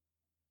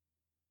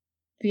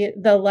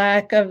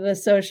lack of the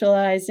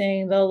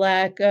socializing, the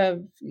lack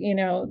of,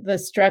 the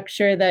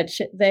structure that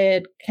they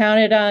had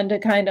counted on to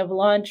kind of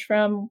launch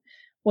from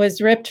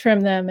was ripped from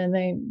them, and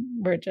they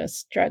were just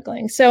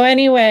struggling. So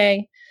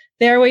anyway,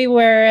 there we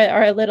were,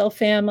 our little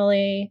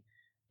family,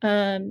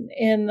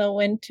 in the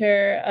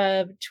winter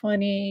of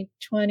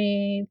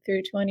 2020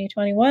 through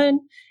 2021,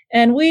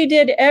 and we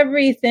did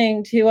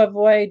everything to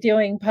avoid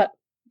doing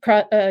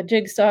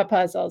jigsaw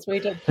puzzles. We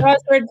did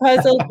crossword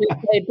puzzles, we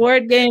played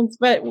board games,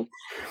 but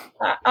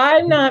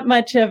I'm not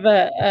much of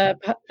a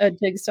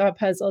jigsaw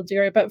puzzle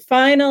doer, but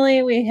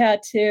finally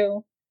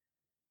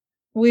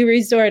we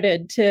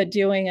resorted to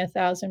doing a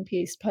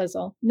 1,000-piece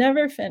puzzle.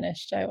 Never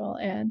finished, I will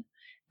add.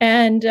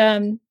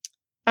 And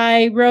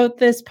I wrote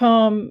this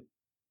poem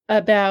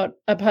about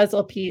a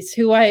puzzle piece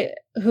who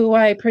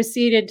I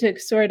proceeded to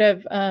sort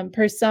of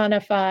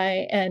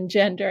personify and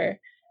gender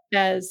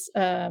as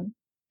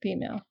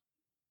female.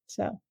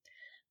 So,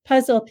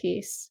 puzzle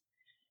piece.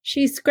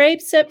 She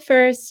scrapes at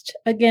first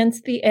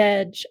against the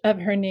edge of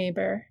her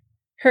neighbor.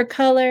 Her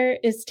color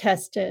is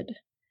tested.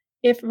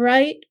 If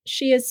right,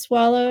 she is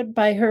swallowed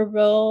by her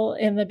role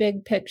in the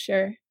big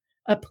picture,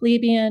 a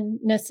plebeian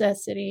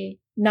necessity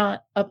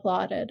not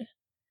applauded.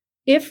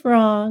 If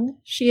wrong,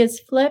 she is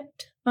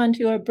flipped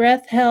onto a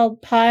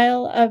breath-held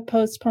pile of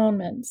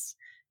postponements,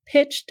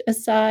 pitched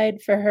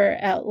aside for her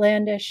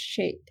outlandish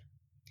shape.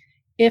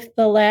 If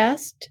the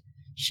last,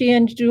 she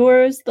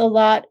endures the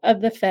lot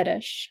of the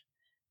fetish,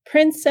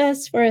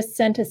 princess for a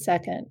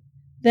centisecond,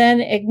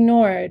 then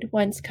ignored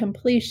once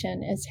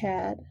completion is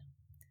had.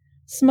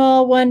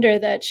 Small wonder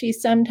that she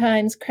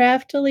sometimes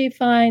craftily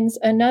finds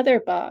another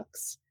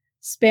box,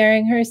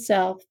 sparing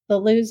herself the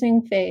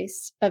losing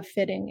face of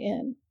fitting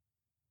in.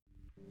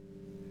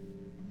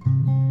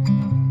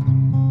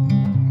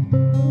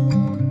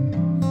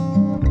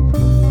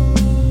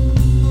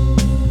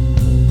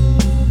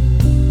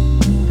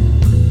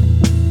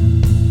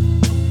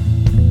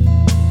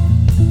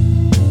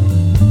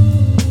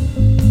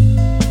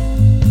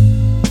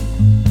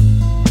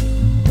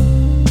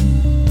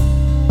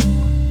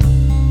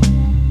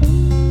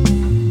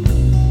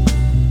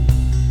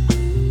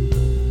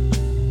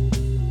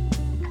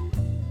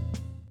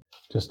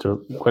 Just a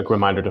quick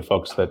reminder to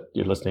folks that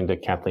you're listening to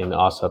Kathleen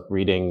Ossup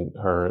reading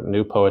her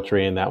new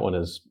poetry, and that one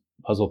is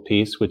Puzzle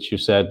Piece, which you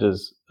said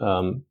is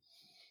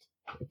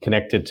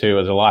connected to.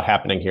 There's a lot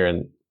happening here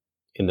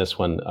in this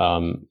one,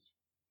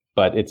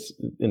 but it's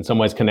in some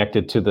ways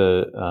connected to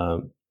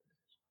the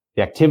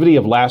activity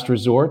of last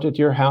resort at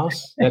your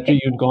house after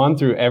you'd gone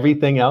through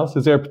everything else.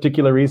 Is there a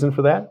particular reason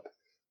for that?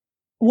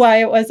 Why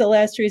it was a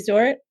last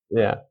resort?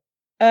 Yeah.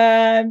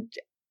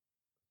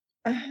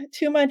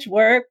 Too much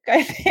work,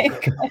 I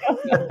think.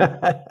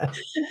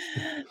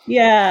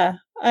 Yeah,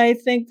 I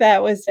think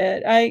that was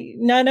it.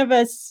 None of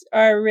us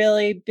are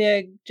really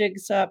big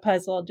jigsaw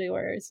puzzle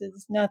doers.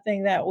 It's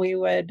nothing that we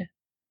would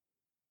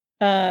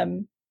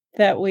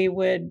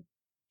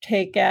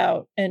take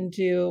out and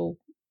do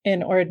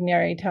in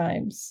ordinary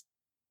times.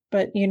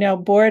 But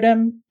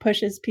boredom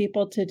pushes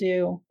people to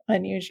do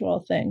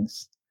unusual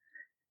things.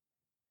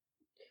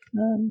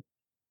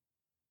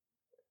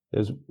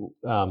 There's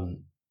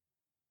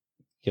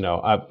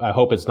I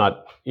hope it's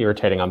not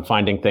irritating. I'm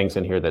finding things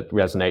in here that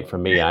resonate for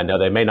me. I know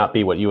they may not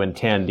be what you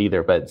intend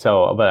either, but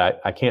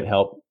I can't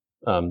help,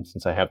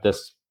 since I have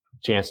this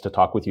chance to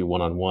talk with you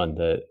one-on-one,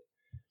 the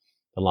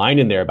line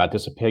in there about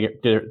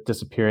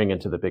disappearing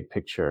into the big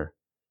picture.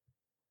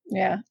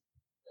 Yeah.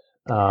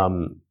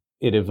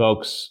 It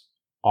evokes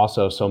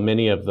also so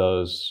many of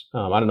those,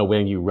 I don't know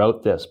when you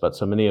wrote this, but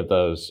so many of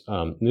those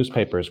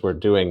newspapers were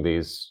doing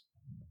these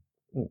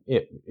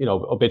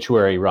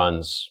obituary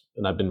runs,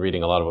 and I've been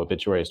reading a lot of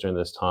obituaries during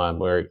this time,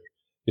 where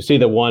you see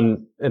the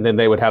one, and then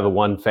they would have the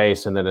one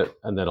face, and then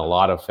a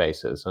lot of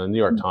faces. And the New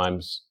York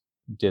Times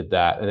did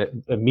that, and it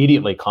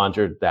immediately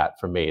conjured that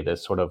for me,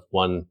 this sort of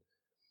one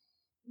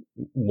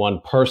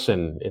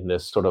person in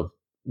this sort of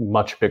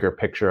much bigger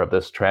picture of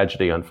this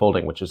tragedy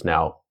unfolding, which is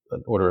now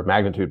an order of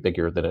magnitude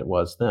bigger than it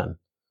was then.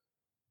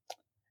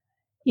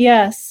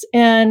 Yes,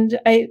 and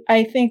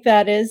I think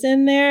that is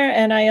in there,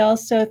 and I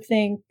also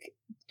think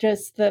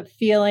just the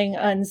feeling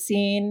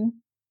unseen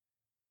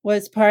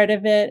was part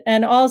of it.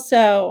 And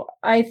also,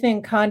 I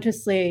think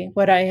consciously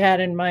what I had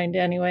in mind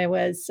anyway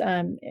was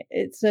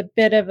it's a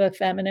bit of a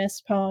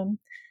feminist poem,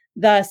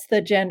 thus the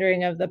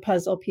gendering of the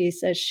puzzle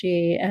piece as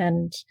she,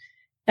 and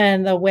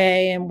the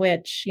way in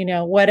which,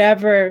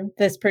 whatever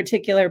this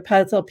particular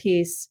puzzle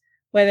piece,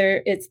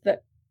 whether it's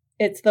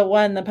the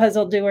one the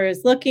puzzle doer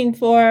is looking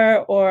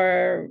for,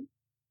 or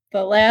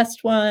the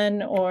last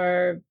one,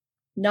 or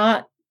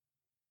not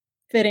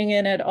fitting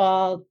in at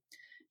all,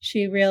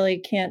 she really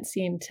can't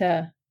seem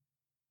to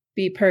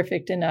be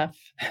perfect enough.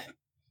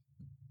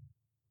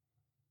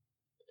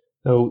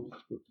 So,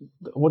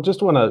 well,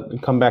 just want to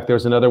come back.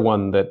 There's another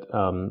one that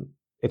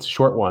it's a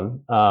short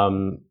one,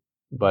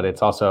 but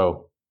it's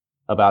also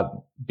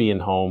about being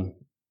home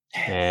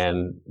Yes.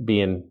 and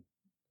being.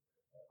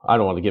 I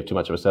don't want to give too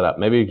much of a setup.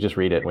 Maybe you can just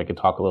read it and we can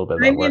talk a little bit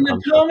I about where mean, it the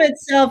comes from. poem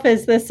itself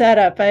is the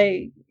setup.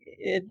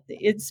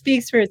 It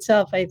speaks for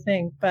itself, I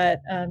think. But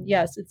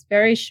yes, it's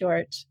very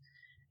short,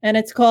 and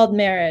it's called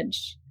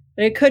Marriage,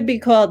 but it could be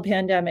called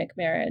Pandemic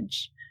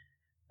Marriage.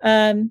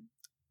 Um,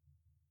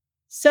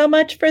 so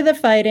much for the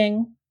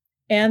fighting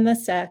and the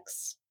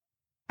sex.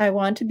 I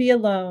want to be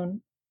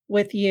alone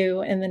with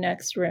you in the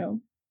next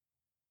room.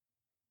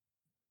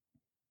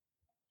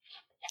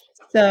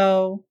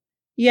 So,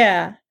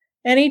 yeah,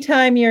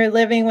 anytime you're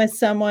living with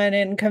someone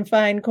in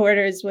confined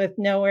quarters with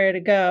nowhere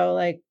to go,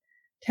 like,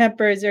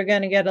 tempers are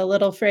gonna get a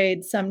little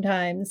frayed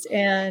sometimes,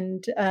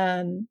 and,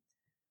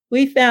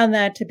 we found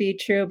that to be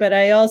true, but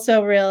I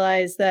also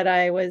realized that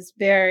I was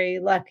very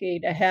lucky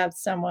to have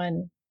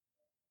someone,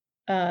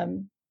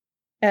 um,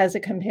 as a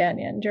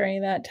companion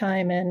during that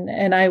time,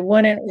 and I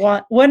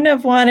wouldn't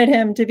have wanted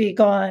him to be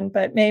gone,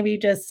 but maybe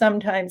just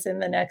sometimes in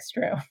the next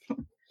room.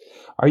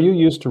 Are you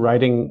used to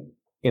writing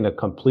in a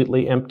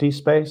completely empty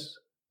space,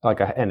 like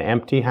an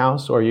empty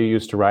house, or are you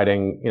used to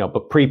writing,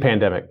 but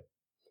pre-pandemic?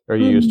 Are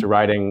you used Mhm. to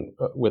writing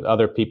with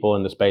other people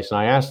in the space? And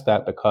I ask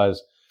that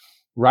because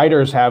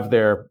writers have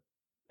their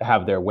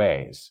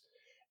ways,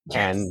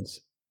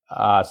 Yes.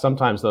 and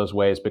sometimes those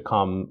ways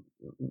become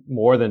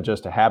more than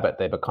just a habit;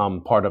 they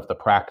become part of the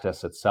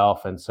practice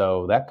itself, and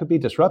so that could be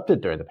disrupted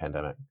during the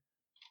pandemic.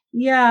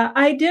 Yeah,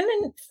 I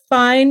didn't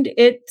find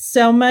it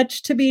so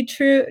much to be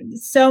true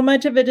so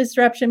much of a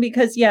disruption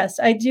because, yes,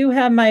 I do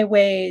have my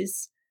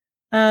ways,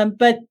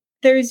 but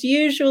there's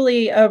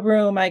usually a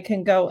room I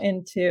can go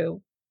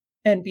into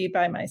and be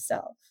by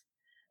myself.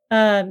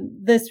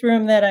 This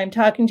room that I'm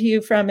talking to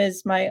you from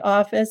is my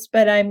office,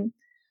 but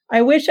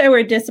I wish I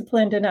were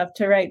disciplined enough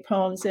to write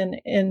poems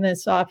in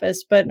this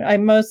office, but I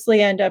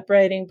mostly end up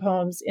writing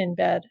poems in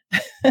bed,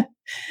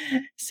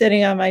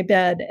 sitting on my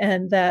bed,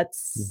 and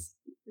that's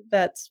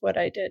what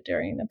I did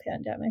during the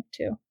pandemic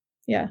too.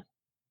 Yeah,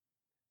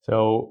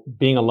 So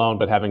being alone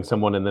but having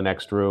someone in the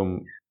next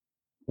room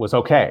was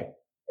okay.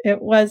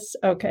 it was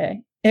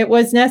okay. It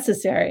was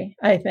necessary,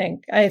 I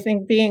think. I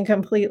think being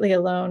completely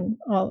alone,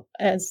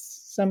 as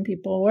some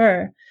people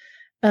were,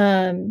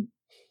 um,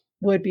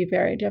 would be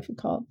very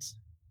difficult.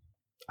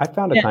 I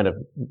found a Yeah. kind of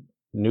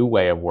new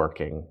way of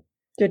working.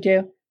 Did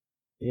you?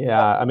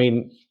 Yeah, I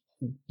mean,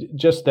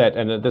 just that,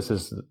 and this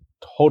is the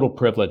total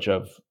privilege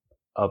of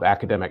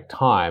academic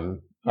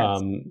time,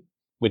 Yes.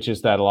 which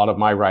is that a lot of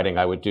my writing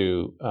I would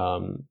do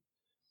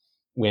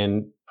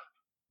when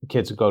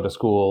kids go to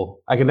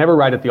school. I could never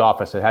write at the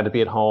office; it had to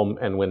be at home,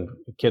 and when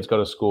kids go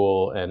to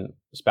school and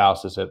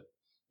spouse is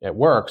at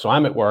work. So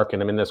I'm at work,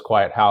 and I'm in this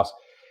quiet house.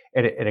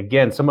 And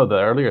again, some of the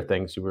earlier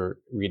things you were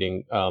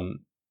reading,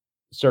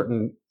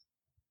 certain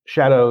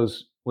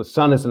shadows with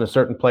sun is in a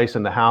certain place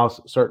in the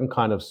house, certain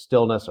kind of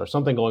stillness or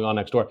something going on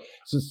next door.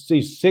 So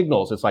these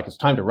signals, it's like it's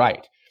time to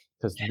write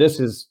because this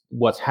is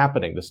what's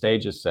happening. The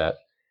stage is set.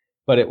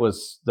 But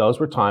those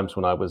were times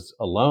when I was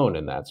alone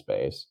in that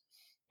space.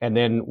 And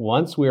then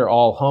once we were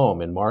all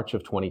home in March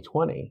of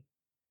 2020,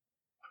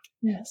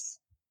 Yes.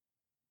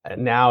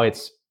 and now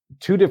it's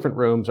two different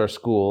rooms are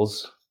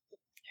schools.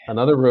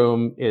 Another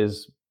room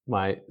is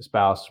my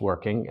spouse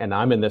working, and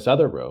I'm in this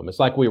other room. It's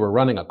like we were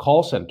running a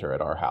call center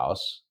at our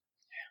house.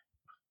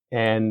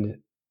 And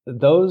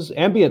those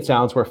ambient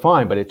sounds were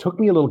fine, but it took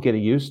me a little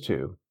getting used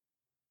to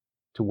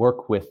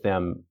work with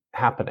them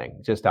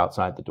happening just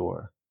outside the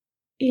door.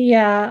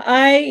 Yeah,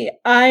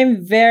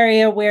 I'm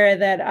very aware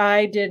that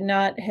I did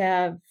not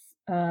have,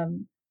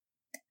 um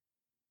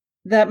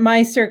that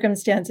my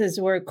circumstances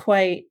were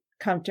quite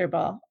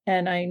comfortable,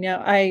 and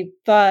I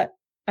thought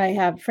I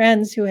have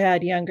friends who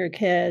had younger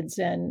kids,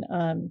 and,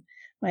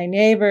 my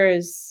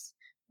neighbors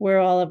were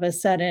all of a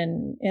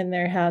sudden in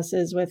their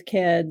houses with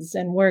kids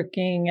and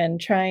working and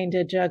trying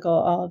to juggle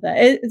all of that.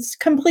 It's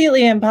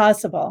completely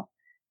impossible,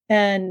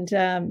 and,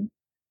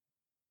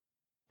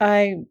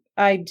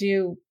 I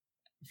do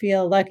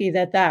feel lucky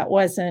that that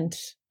wasn't,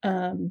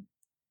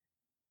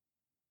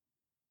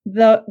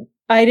 the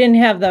I didn't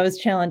have those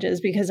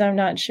challenges because I'm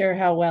not sure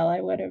how well I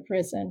would have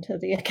risen to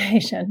the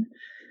occasion.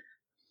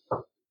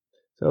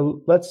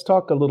 So let's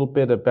talk a little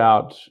bit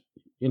about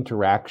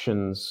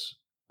interactions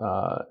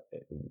uh,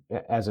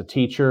 as a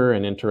teacher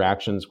and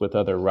interactions with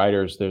other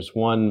writers. There's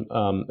one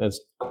that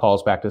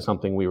calls back to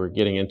something we were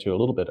getting into a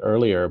little bit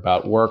earlier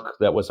about work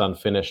that was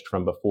unfinished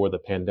from before the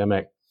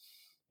pandemic.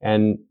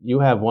 And you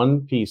have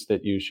one piece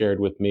that you shared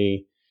with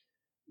me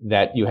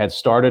that you had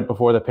started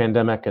before the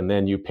pandemic and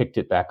then you picked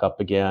it back up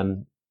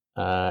again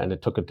and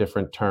it took a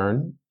different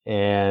turn.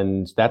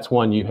 And that's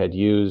one you had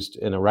used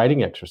in a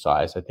writing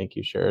exercise, I think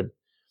you shared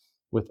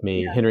with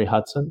me, Yeah, Henry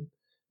Hudson.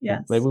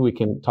 Maybe yes. we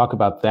can talk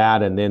about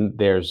that. And then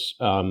there's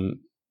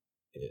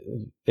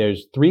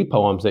three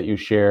poems that you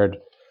shared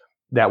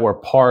that were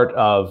part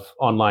of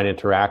online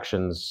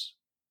interactions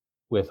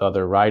with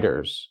other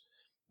writers.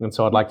 And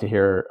so I'd like to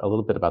hear a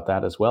little bit about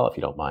that as well, if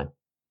you don't mind.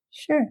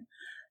 Sure.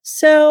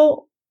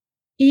 So,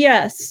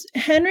 yes,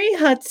 Henry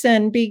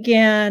Hudson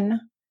began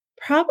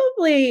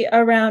probably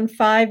around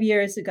 5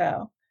 years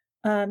ago.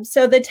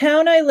 So the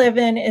town I live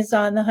in is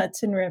on the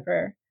Hudson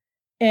River,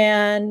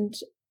 and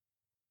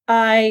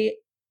I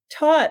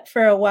taught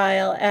for a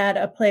while at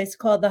a place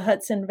called the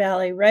Hudson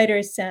Valley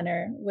Writers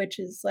Center, which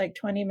is like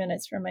 20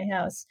 minutes from my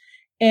house,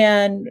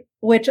 and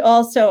which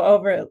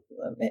also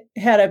it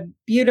had a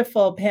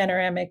beautiful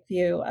panoramic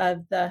view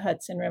of the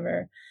Hudson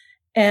River.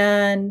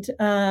 And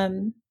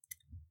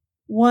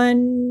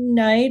one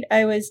night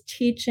I was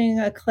teaching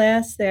a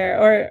class there,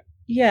 or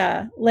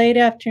yeah, late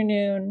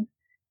afternoon,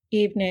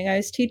 evening. I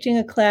was teaching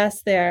a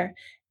class there,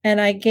 and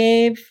I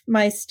gave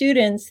my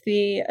students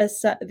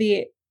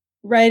the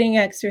writing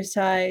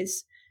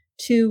exercise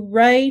to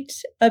write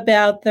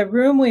about the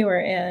room we were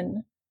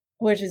in,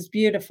 which is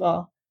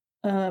beautiful.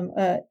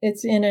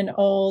 It's in an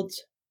old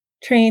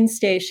train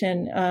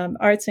station,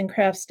 arts and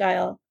crafts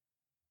style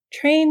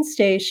train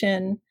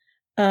station,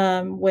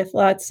 with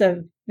lots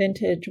of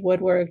vintage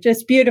woodwork,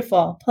 just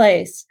beautiful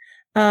place.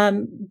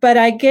 But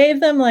I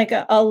gave them like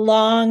a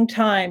long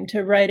time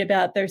to write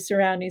about their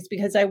surroundings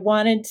because I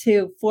wanted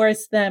to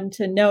force them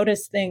to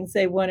notice things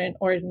they wouldn't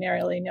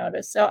ordinarily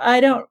notice. So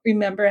I don't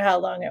remember how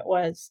long it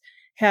was,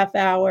 half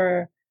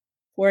hour,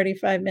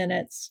 45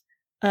 minutes.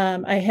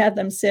 I had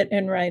them sit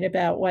and write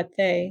about what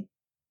they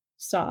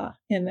saw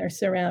in their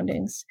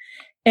surroundings.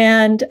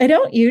 And I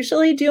don't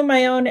usually do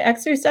my own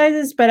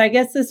exercises, but I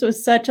guess this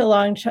was such a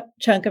long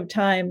chunk of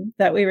time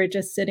that we were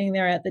just sitting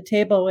there at the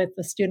table with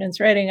the students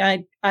writing.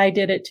 I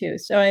did it too.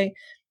 So I,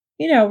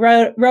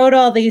 wrote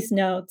all these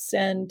notes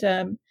and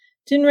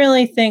didn't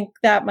really think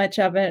that much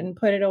of it and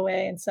put it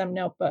away in some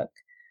notebook.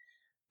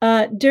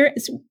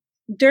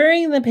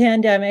 During the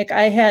pandemic,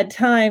 I had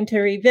time to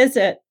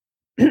revisit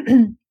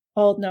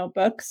old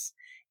notebooks,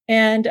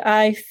 and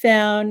I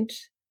found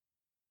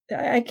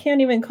I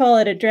can't even call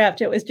it a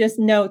draft. It was just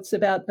notes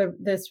about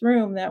this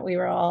room that we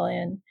were all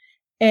in,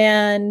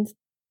 and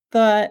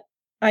thought,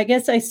 I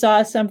guess I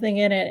saw something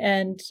in it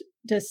and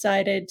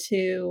decided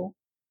to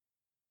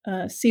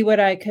see what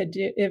I could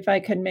do if I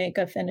could make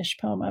a finished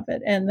poem of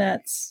it, and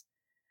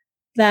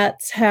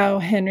that's how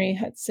Henry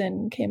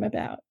Hudson came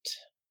about.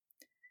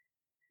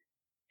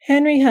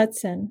 Henry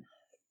Hudson.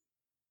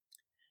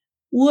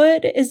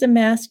 Wood is a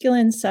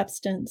masculine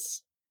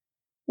substance.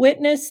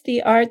 Witness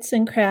the arts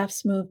and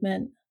crafts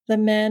movement, the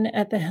men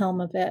at the helm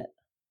of it.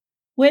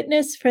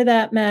 Witness, for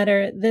that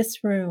matter,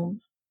 this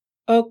room.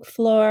 Oak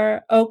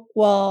floor, oak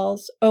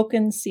walls,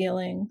 oaken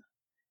ceiling.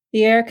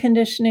 The air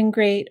conditioning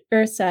grate,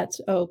 ersatz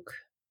oak.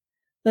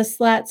 The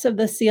slats of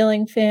the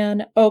ceiling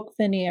fan, oak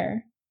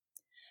veneer.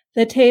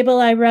 The table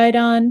I write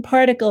on,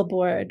 particle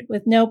board,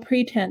 with no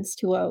pretense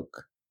to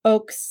oak.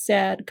 Oak's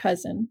sad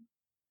cousin.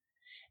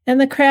 And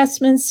the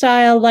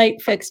craftsman-style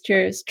light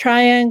fixtures,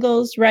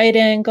 triangles, right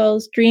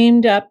angles,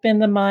 dreamed up in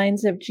the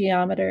minds of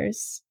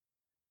geometers.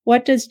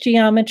 What does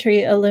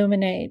geometry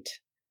illuminate?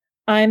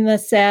 I'm the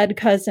sad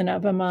cousin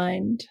of a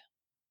mind.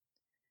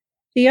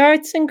 The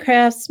arts and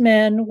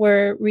craftsmen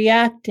were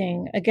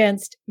reacting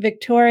against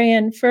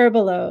Victorian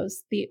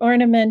furbelows, the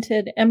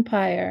ornamented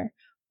empire,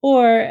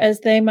 or,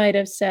 as they might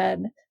have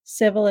said,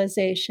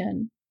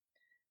 civilization.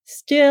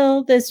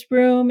 Still, this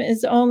room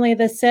is only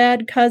the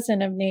sad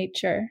cousin of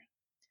nature.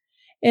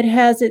 It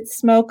has its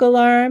smoke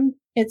alarm,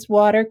 its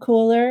water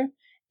cooler,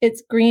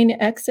 its green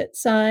exit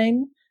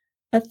sign,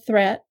 a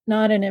threat,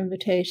 not an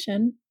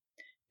invitation,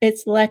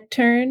 its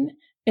lectern,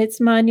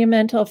 its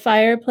monumental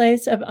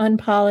fireplace of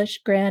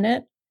unpolished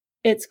granite,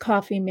 its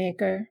coffee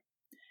maker.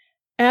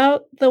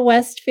 Out the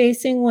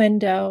west-facing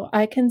window,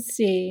 I can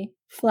see,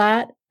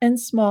 flat and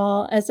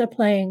small as a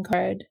playing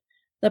card,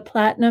 the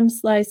platinum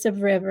slice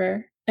of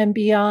river, and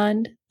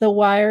beyond, the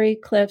wiry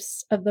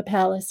cliffs of the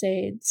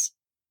Palisades.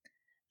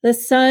 The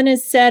sun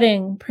is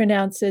setting,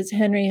 pronounces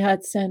Henry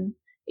Hudson,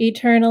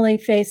 eternally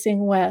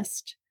facing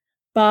west,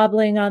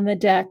 bobbling on the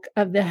deck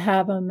of the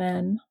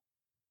Havamen.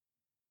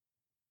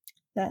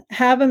 The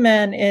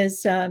Havamen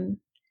is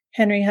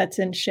Henry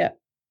Hudson's ship.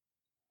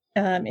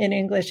 In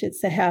English,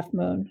 it's the Half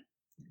Moon.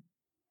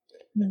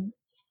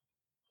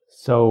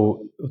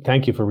 So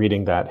thank you for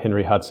reading that,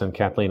 Henry Hudson,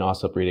 Kathleen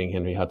Ossip reading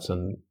Henry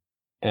Hudson,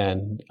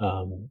 and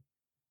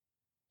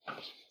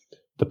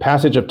the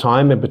passage of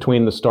time in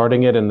between the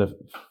starting it and the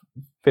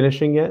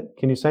finishing it.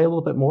 Can you say a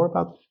little bit more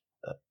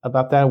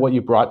about that and what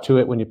you brought to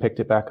it when you picked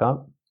it back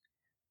up?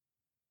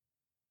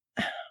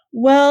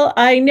 Well,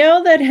 I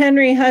know that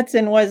Henry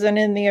Hudson wasn't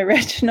in the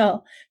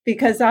original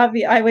because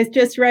I was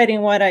just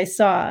writing what I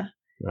saw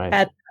at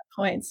that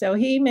point. So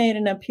he made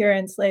an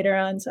appearance later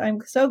on. So I'm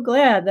so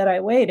glad that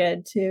I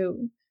waited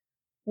to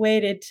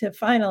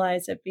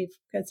finalize it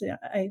because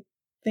I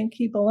think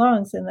he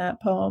belongs in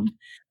that poem.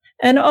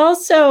 And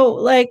also,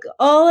 like,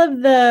 all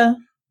of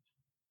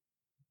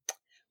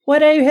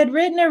what I had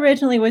written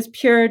originally was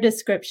pure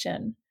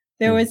description.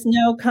 There was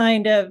no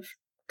kind of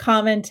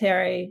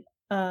commentary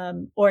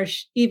or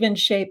even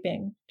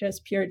shaping,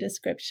 just pure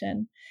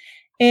description.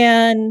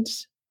 And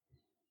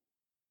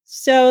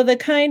so the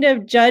kind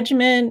of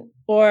judgment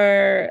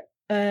or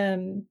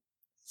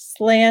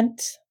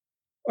slant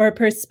or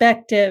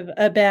perspective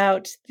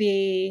about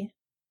the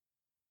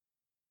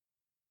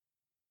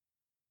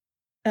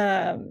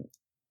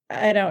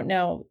I don't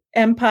know,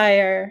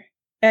 empire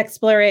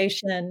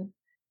exploration,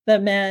 the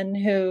men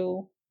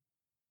who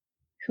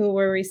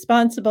were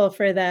responsible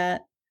for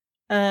that.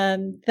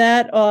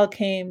 That all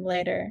came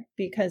later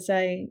because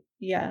I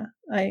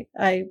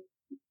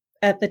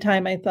at the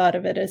time I thought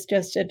of it as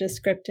just a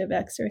descriptive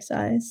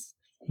exercise.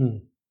 Hmm.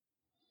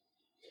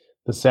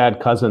 The sad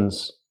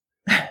cousins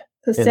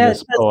The in sad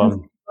this cousins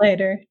poem.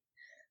 later.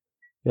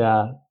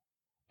 Yeah.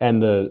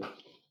 And the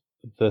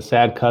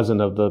sad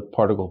cousin of the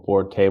particle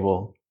board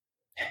table.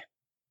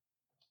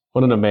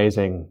 What an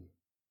amazing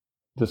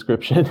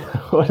description.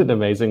 What an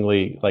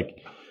amazingly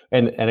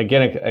and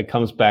again it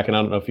comes back, and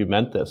I don't know if you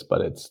meant this,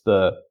 but it's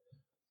the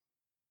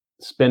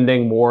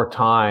spending more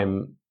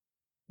time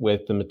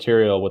with the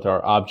material, with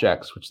our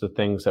objects, which the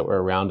things that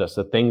were around us,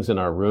 the things in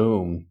our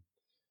room,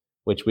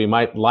 which we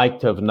might like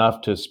to have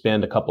enough to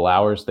spend a couple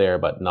hours there,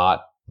 but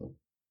not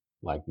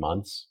like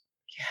months.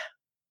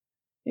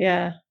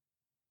 Yeah,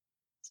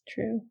 it's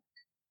true.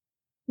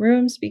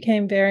 Rooms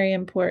became very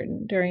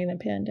important during the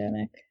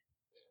pandemic.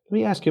 Let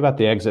me ask you about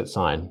the exit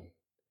sign.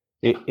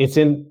 It's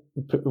in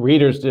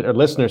readers or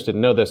listeners didn't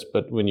know this,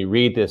 but when you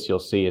read this, you'll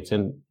see it's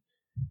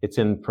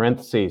in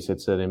parentheses.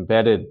 It's an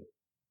embedded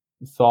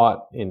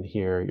thought in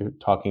here. You're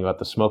talking about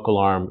the smoke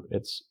alarm.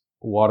 It's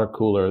water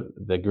cooler.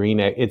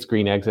 It's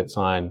green exit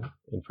sign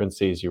in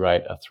parentheses. You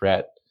write a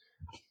threat,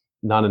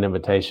 not an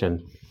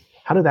invitation.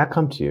 How did that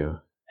come to you?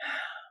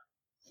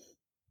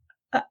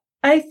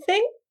 I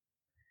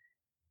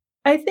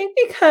think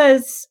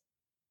because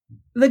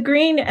the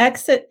green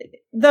exit,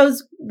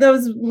 those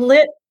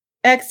lit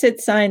exit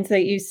signs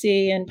that you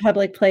see in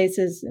public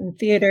places and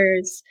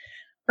theaters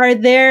are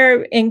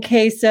there in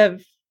case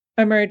of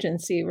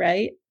emergency,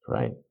 right?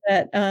 Right.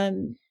 That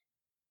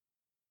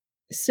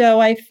so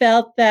I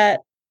felt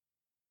that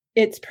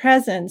its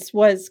presence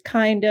was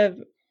kind of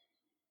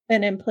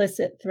an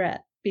implicit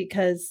threat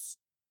because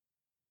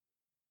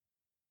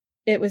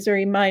it was a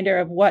reminder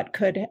of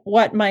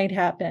what might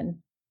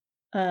happen,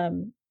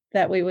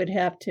 that we would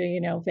have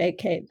to,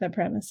 vacate the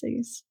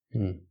premises.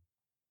 Hmm.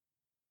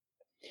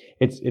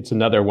 It's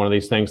another one of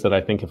these things that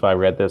I think if I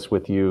read this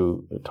with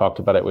you, talked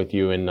about it with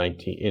you in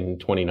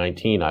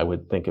 2019, I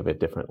would think of it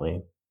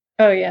differently.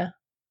 Oh yeah.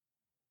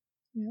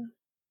 Yeah.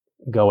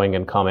 Going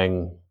and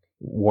coming,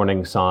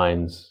 warning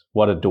signs,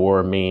 what a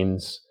door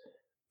means.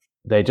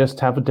 They just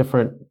have a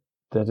different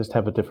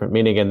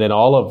meaning. And then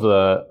all of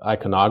the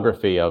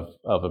iconography of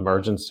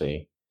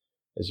emergency,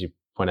 as you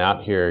point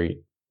out here,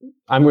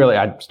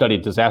 I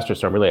studied disaster,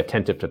 so I'm really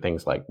attentive to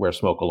things like where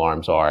smoke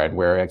alarms are and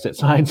where exit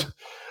signs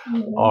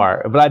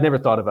are. But I'd never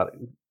thought about it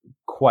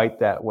quite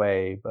that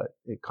way. But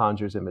it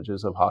conjures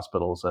images of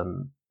hospitals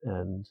and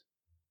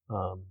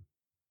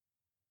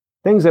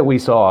things that we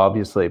saw,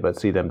 obviously, but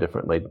see them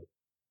differently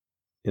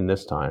in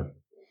this time.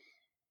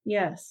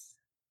 Yes,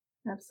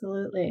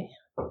 absolutely.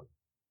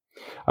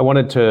 I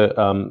wanted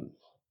to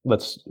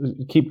let's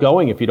keep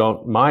going if you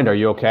don't mind. Are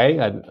you okay?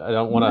 I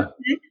don't want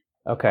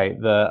to. Okay.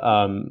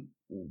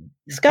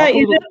 Scott,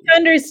 you don't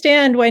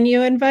understand. When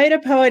you invite a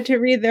poet to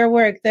read their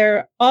work,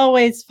 they're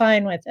always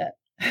fine with it.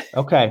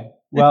 Okay.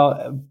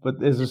 Well,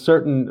 but there's a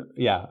certain,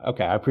 yeah.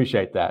 Okay, I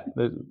appreciate that.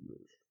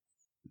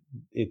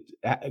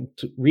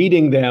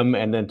 Reading them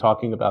and then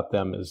talking about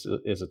them is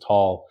a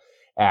tall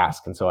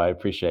ask, and so I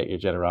appreciate your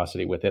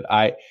generosity with it.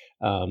 I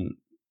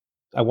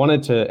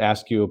wanted to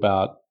ask you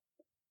about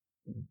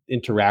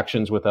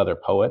interactions with other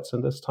poets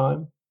in this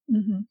time,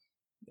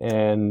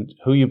 and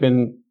who you've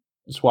been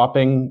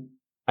swapping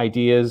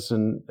ideas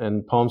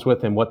and poems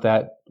with, and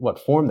what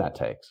form that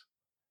takes.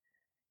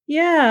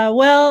 Yeah,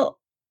 well,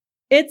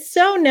 it's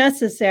so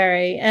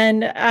necessary,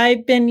 and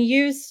I've been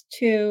used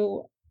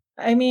to.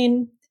 I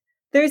mean,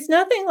 there's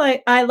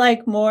nothing I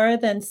like more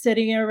than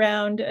sitting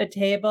around a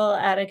table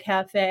at a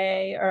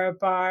cafe or a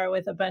bar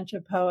with a bunch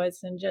of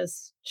poets and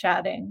just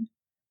chatting.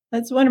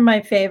 That's one of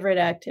my favorite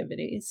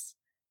activities.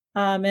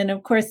 And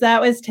of course,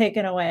 that was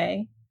taken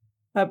away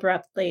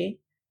abruptly.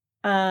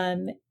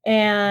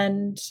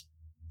 And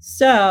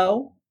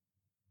so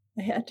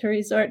I had to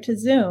resort to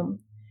Zoom.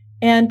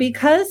 And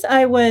because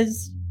I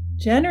was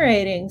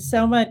generating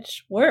so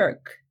much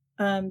work,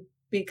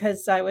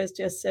 because I was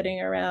just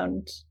sitting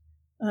around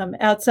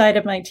outside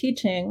of my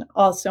teaching,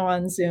 also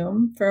on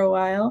Zoom for a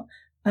while,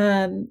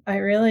 I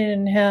really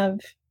didn't have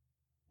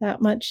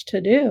that much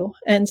to do.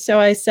 And so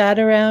I sat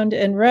around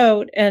and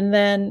wrote, and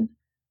then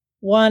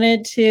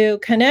wanted to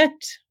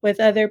connect with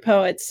other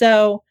poets.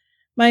 So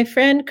my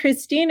friend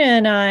Christina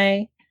and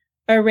I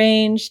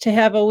arranged to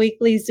have a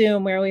weekly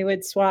Zoom where we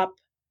would swap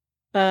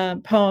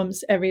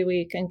poems every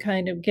week and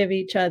kind of give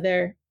each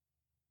other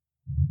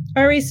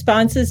our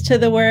responses to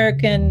the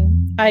work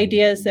and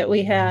ideas that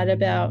we had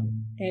about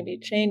maybe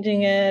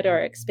changing it or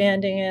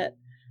expanding it.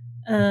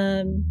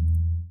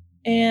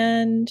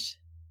 And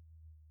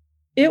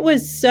it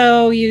was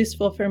so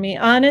useful for me.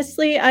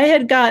 Honestly, I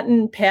had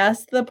gotten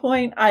past the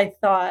point, I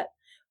thought,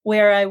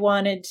 where I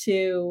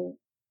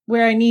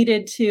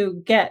needed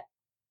to get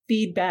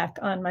feedback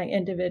on my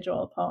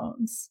individual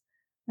poems.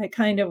 I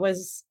kind of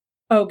was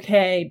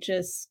okay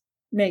just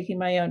making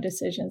my own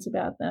decisions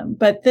about them.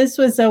 But this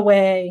was a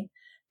way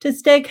to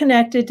stay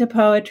connected to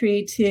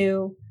poetry,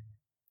 to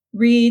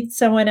read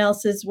someone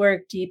else's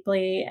work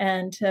deeply,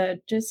 and to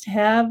just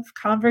have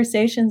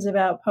conversations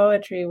about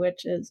poetry,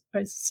 which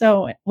are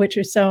so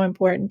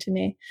important to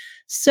me.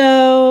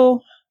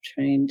 So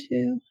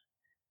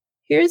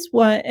here's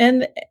one.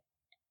 And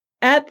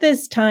at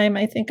this time,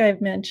 I think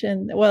I've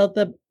mentioned, well,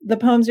 the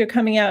poems are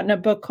coming out in a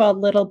book called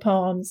Little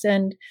Poems,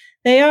 and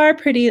they are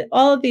pretty.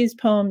 All of these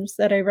poems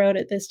that I wrote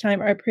at this time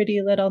are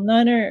pretty little.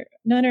 None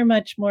are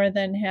much more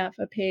than half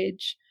a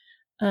page.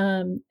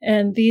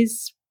 And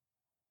these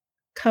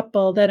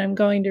couple that I'm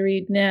going to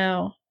read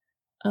now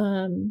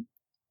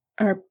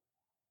are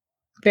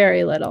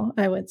very little,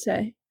 I would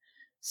say.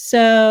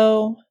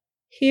 So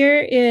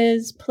here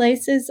is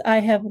Places I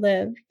Have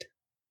Lived.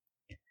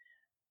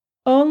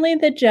 Only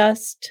the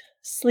just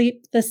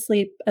sleep the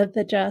sleep of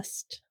the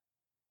just.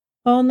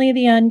 Only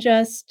the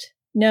unjust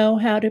know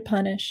how to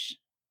punish.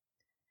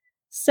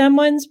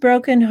 Someone's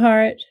broken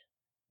heart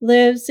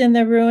lives in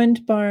the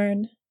ruined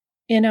barn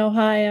in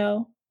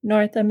Ohio,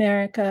 North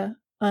America,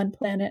 on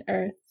planet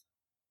Earth.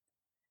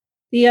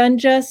 The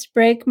unjust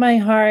break my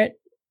heart,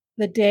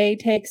 the day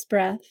takes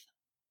breath.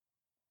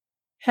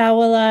 How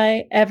will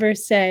I ever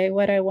say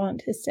what I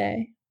want to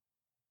say?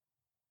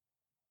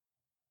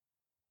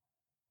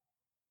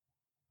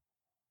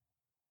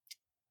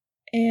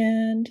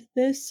 And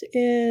this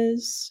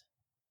is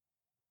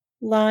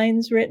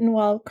lines written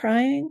while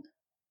crying.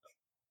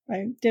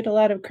 I did a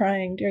lot of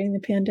crying during the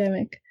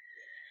pandemic.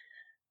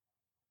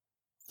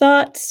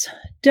 Thoughts,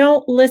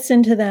 don't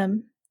listen to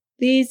them.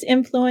 These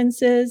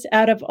influences,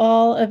 out of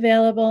all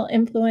available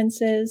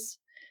influences,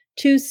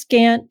 too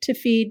scant to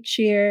feed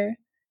cheer,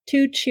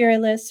 too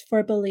cheerless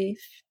for belief.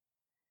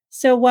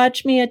 So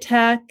watch me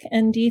attack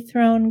and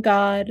dethrone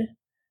God,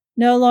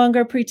 no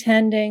longer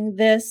pretending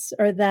this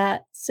or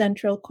that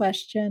central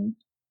question.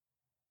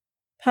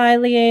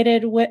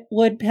 Pileated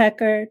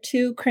woodpecker,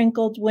 two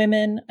crinkled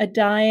women, a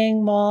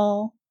dying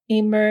mall,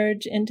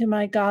 emerge into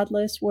my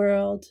godless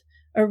world,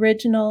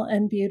 original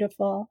and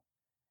beautiful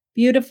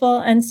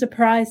and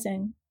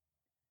surprising.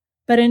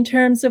 But in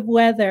terms of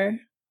weather,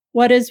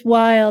 what is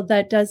wild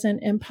that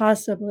doesn't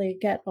impossibly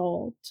get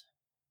old?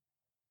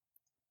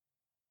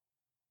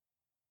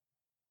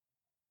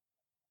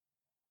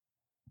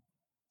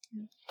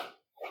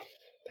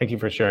 Thank you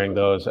for sharing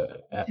those.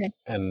 Okay.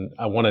 And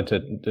I wanted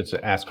to just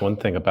ask one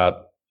thing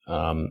about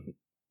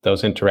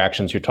those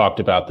interactions. You talked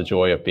about the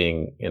joy of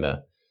being in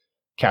a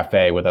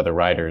cafe with other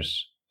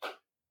writers,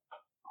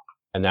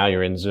 and now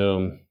you're in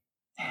Zoom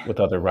with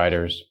other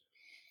writers.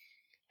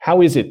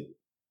 How is it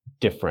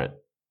different?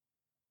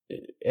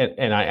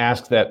 And I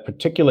ask that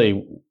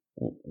particularly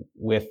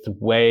with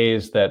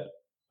ways that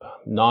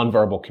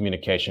nonverbal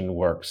communication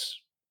works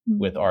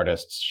with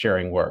artists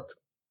sharing work.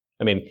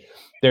 I mean,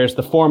 there's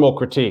the formal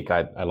critique.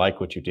 I like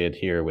what you did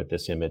here with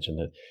this image,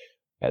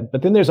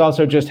 but then there's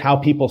also just how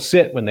people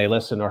sit when they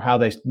listen, or how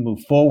they move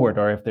forward,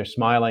 or if they're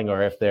smiling,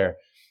 or if they're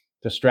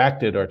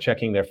distracted or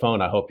checking their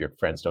phone. I'm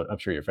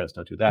sure your friends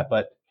don't do that,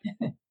 but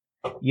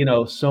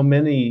so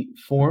many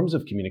forms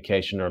of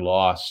communication are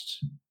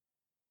lost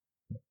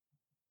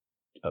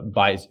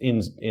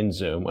in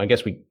Zoom. I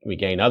guess we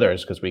gain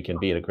others because we can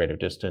be at a greater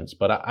distance.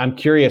 But I'm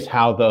curious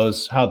how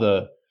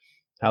the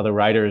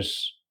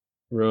writers'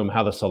 room,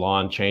 how the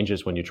salon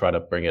changes when you try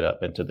to bring it up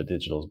into the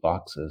digital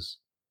boxes.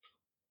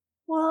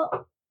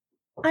 Well,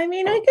 I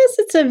mean, I guess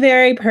it's a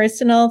very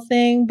personal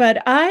thing,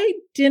 but I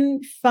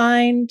didn't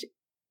find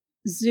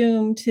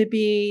Zoom to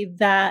be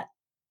that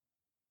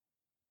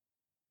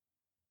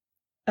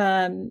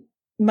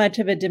much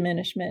of a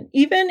diminishment.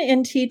 Even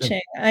in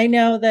teaching, I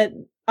know that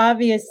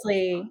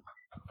obviously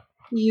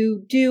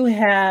you do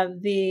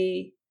have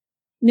the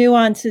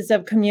nuances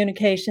of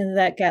communication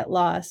that get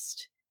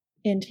lost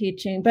in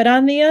teaching. But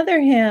on the other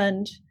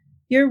hand,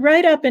 you're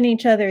right up in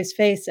each other's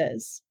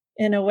faces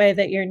in a way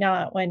that you're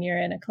not when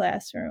you're in a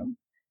classroom,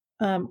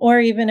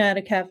 or even at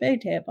a cafe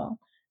table.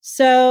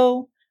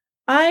 So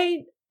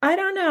I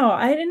don't know.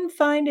 I didn't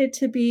find it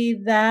to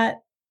be that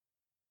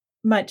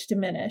much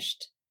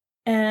diminished.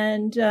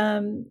 And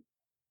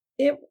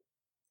it,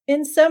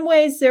 in some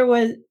ways, there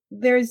was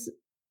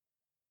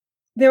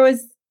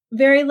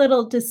very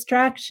little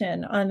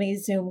distraction on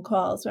these Zoom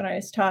calls when I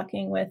was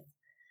talking with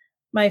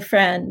my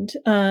friend,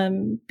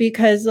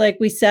 because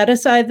we set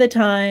aside the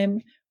time,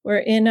 we're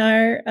in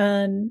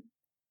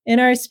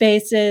our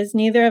spaces.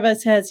 Neither of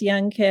us has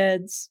young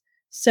kids,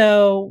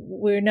 so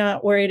we're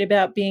not worried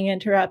about being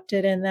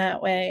interrupted in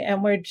that way.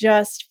 And we're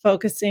just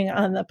focusing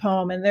on the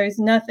poem, and there's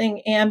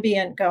nothing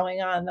ambient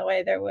going on the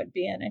way there would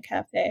be in a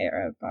cafe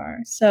or a bar.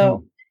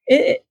 So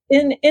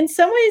in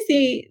some ways,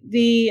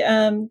 the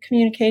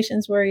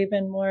communications were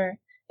even more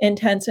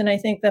intense, and I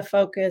think the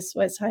focus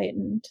was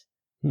heightened.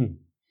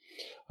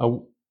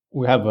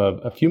 We have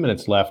a few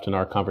minutes left in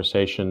our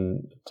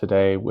conversation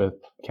today with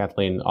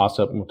Kathleen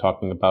Ossip, and we're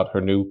talking about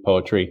her new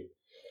poetry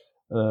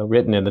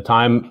written in the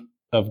time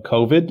of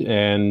COVID,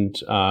 and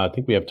I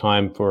think we have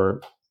time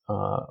for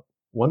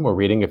one more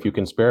reading if you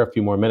can spare a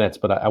few more minutes.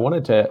 But I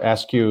wanted to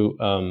ask you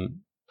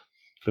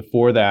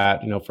before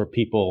that, for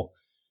people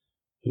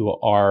who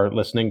are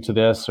listening to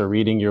this or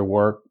reading your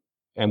work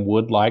and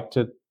would like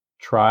to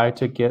try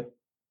to get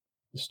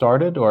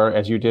started, or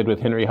as you did with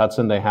Henry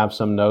Hudson, they have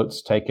some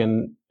notes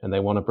taken and they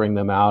want to bring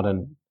them out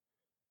and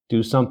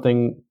do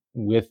something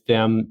with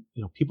them.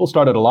 People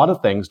started a lot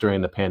of things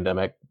during the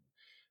pandemic,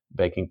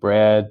 baking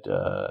bread,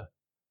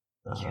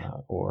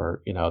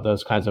 or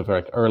those kinds of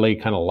like early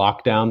kind of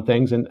lockdown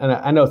things. And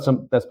I know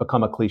that's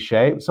become a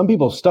cliche. Some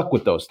people stuck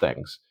with those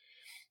things,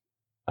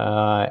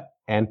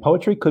 and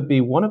poetry could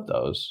be one of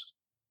those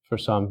for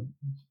some.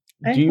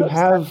 Do you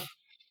have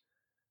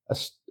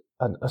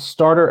a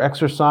starter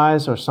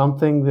exercise or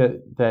something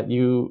that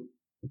you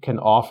can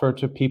offer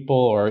to people,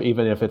 or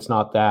even if it's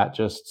not that,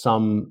 just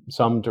some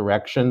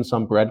direction,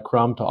 some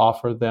breadcrumb to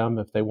offer them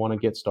if they want to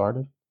get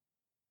started?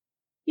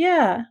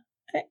 Yeah,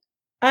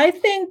 I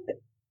think,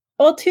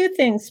 well, two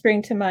things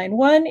spring to mind.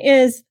 One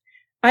is,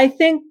 I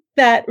think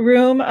that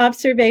room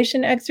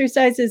observation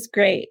exercise is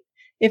great.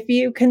 If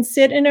you can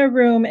sit in a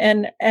room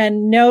and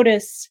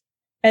notice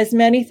as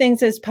many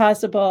things as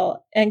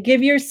possible and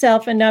give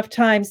yourself enough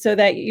time so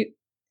that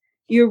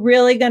you're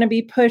really going to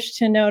be pushed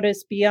to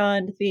notice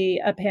beyond the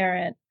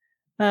apparent.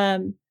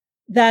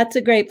 That's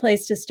a great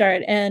place to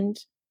start. And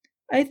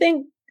I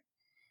think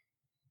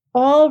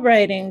all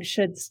writing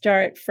should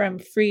start from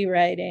free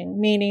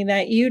writing, meaning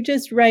that you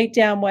just write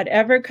down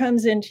whatever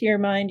comes into your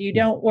mind. You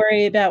don't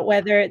worry about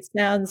whether it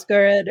sounds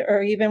good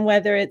or even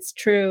whether it's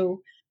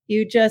true.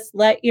 You just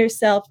let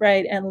yourself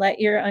write and let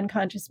your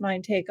unconscious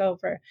mind take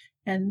over.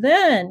 And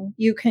then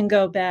you can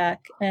go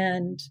back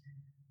and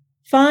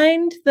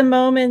find the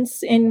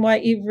moments in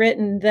what you've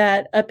written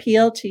that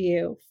appeal to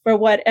you for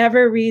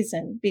whatever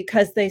reason,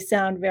 because they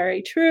sound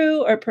very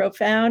true or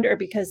profound, or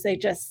because they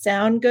just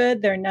sound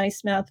good. They're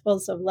nice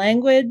mouthfuls of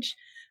language,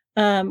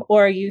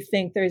 or you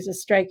think there's a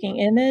striking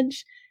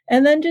image.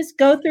 And then just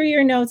go through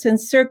your notes and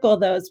circle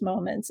those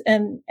moments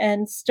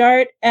and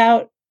start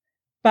out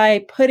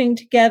by putting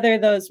together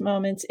those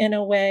moments in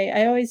a way.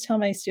 I always tell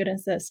my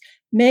students this: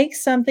 make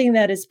something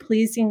that is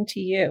pleasing to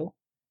you.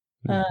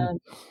 Mm-hmm.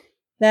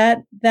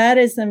 That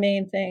is the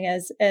main thing,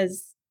 as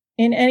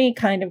in any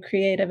kind of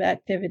creative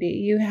activity.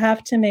 You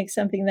have to make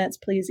something that's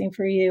pleasing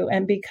for you.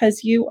 And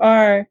because you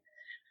are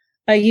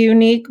a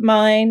unique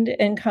mind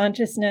and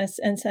consciousness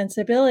and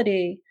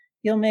sensibility,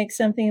 you'll make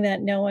something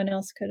that no one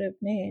else could have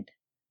made.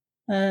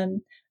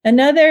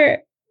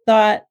 Another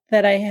thought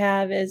that I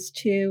have is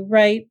to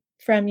write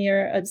from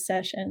your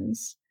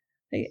obsessions.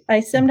 I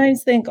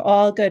sometimes think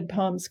all good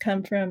poems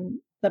come from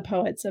the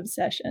poet's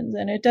obsessions,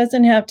 and it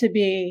doesn't have to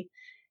be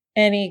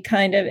any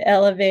kind of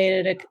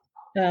elevated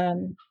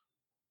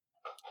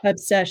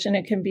obsession.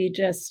 It can be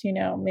just,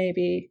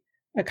 maybe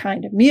a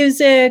kind of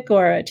music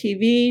or a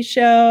TV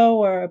show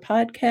or a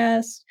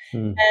podcast,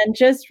 and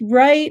just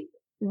write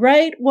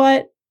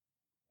what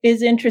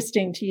is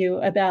interesting to you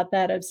about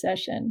that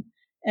obsession.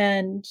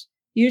 And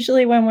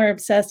usually when we're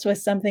obsessed with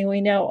something, we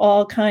know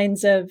all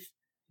kinds of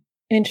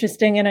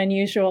interesting and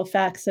unusual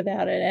facts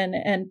about it,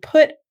 and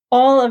put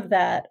all of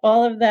that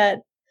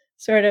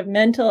sort of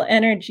mental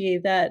energy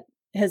that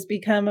has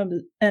become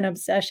an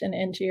obsession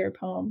into your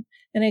poem.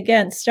 And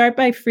again, start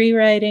by free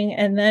writing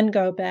and then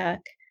go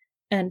back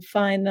and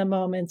find the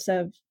moments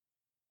of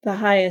the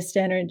highest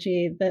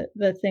energy,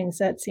 the things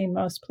that seem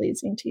most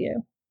pleasing to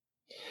you.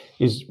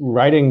 Is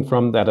writing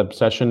from that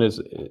obsession,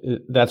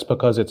 that's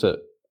because it's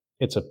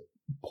a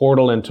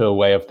portal into a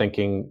way of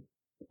thinking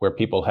where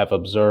people have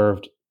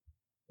observed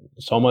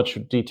so much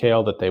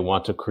detail that they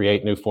want to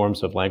create new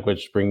forms of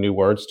language, bring new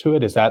words to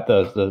it? Is that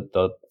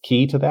the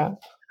key to that?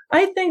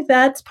 I think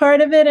that's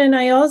part of it. And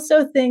I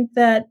also think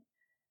that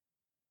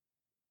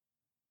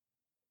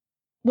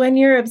when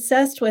you're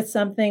obsessed with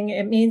something,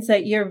 it means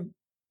that you're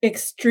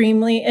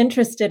extremely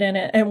interested in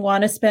it and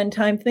want to spend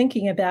time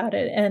thinking about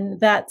it.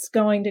 And that's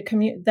going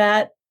to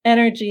that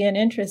energy and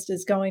interest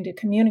is going to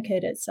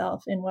communicate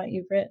itself in what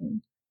you've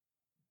written.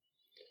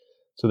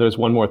 So there's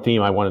one more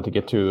theme I wanted to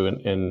get to,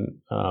 and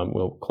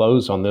we'll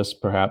close on this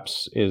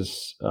perhaps,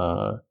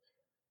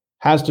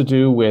 has to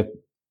do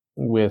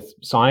with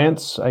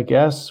science, I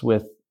guess,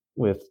 with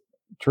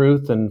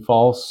truth and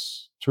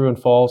false, true and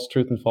false,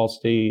 truth and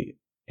falsity.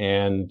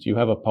 And you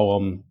have a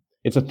poem.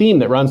 It's a theme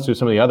that runs through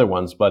some of the other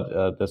ones,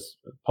 but this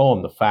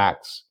poem, "The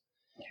Facts."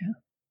 Yeah.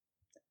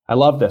 I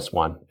love this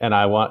one, and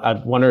I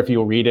wonder if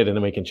you'll read it, and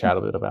then we can chat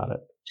a bit about it.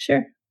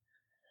 Sure.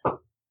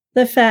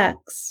 The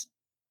facts.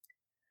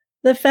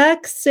 The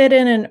facts sit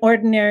in an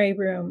ordinary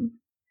room.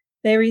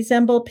 They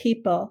resemble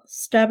people,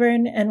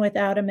 stubborn and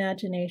without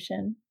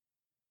imagination.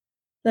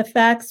 The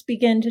facts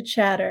begin to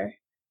chatter.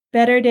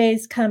 Better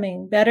days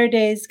coming, better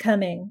days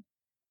coming.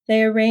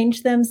 They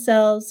arrange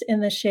themselves in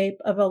the shape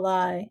of a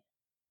lie.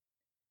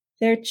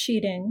 They're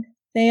cheating.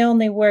 They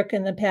only work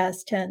in the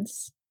past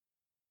tense.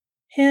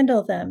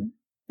 Handle them.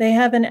 They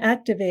have an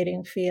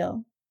activating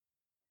feel.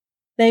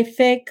 They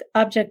fake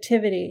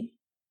objectivity.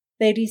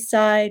 They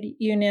decide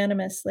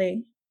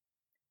unanimously.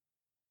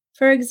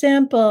 For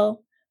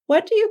example,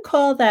 what do you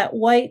call that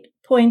white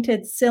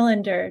pointed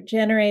cylinder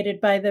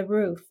generated by the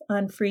roof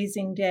on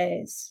freezing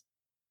days?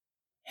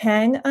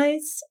 Hang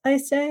ice, I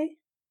say.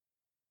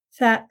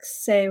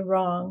 Facts say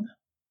wrong.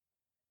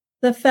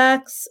 The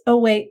facts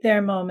await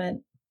their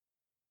moment.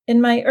 In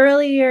my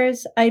early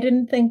years, I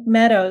didn't think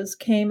meadows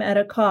came at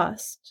a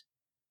cost.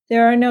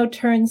 There are no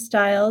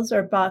turnstiles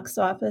or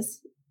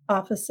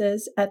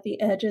offices at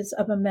the edges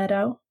of a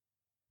meadow.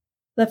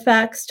 The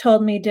facts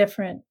told me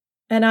different,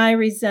 and I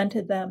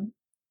resented them.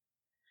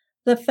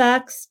 The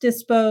facts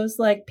dispose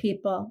like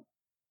people.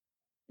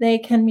 They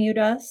can mute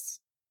us,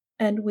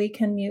 and we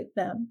can mute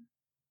them.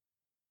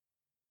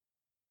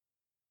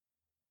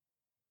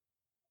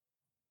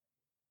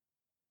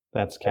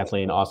 That's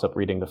Kathleen Ossip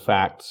reading the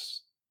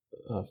facts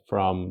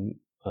from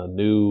a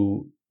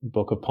new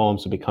book of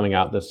poems to be coming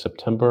out this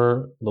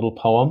September, Little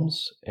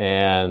Poems.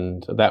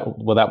 And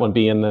will that one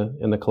be in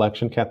the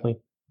collection, Kathleen?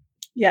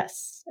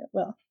 Yes, it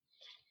will.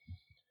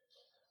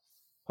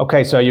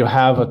 Okay, so you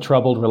have a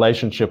troubled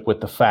relationship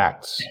with the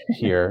facts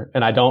here.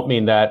 And I don't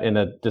mean that in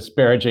a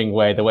disparaging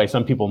way, the way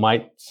some people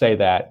might say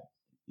that.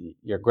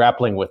 You're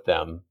grappling with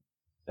them.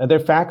 Are there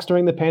facts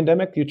during the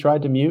pandemic you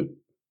tried to mute?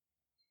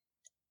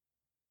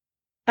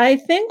 I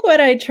think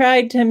what I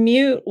tried to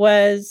mute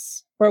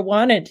was, or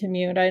wanted to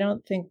mute, I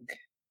don't think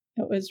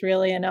it was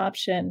really an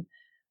option,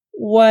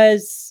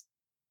 was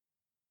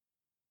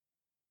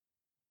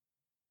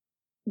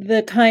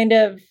the kind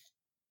of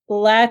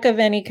lack of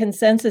any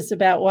consensus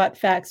about what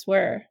facts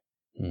were.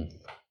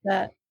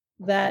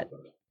 That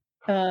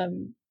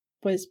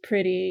was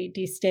pretty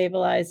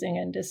destabilizing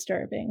and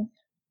disturbing.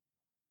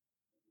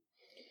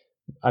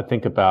 I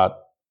think about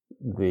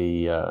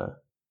the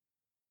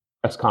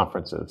press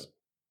conferences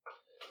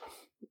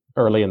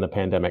early in the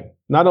pandemic.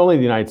 Not only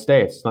the United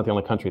States, it's not the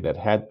only country that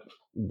had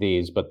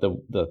these, but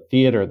the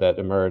theater that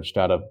emerged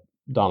out of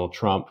Donald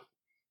Trump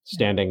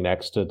standing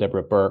next to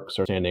Deborah Birx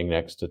or standing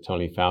next to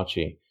Tony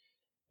Fauci.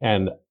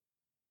 And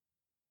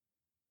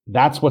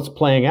that's what's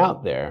playing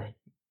out there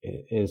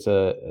is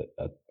to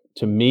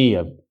me,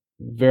 a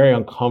very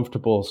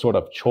uncomfortable sort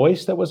of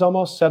choice that was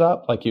almost set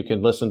up. Like you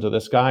can listen to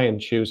this guy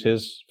and choose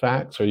his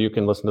facts, or you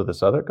can listen to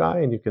this other guy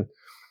and you can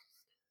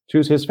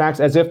choose his facts,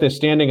 as if they're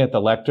standing at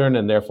the lectern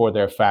and therefore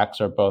their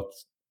facts are both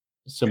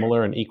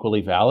similar and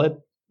equally valid.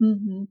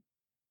 Mm-hmm.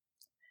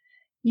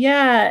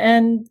 Yeah,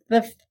 and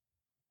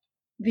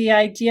the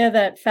idea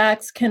that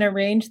facts can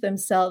arrange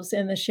themselves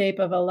in the shape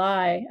of a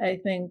lie, I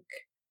think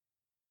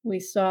we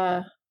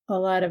saw a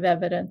lot of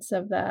evidence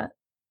of that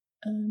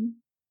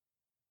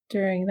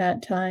during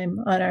that time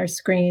on our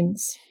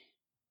screens.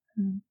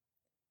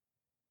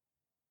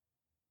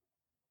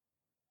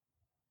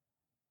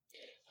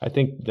 I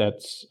think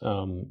that's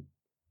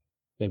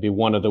maybe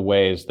one of the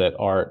ways that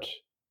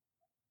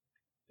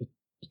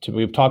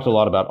we've talked a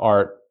lot about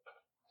art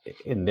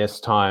in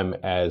this time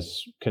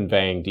as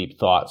conveying deep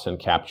thoughts and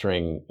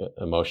capturing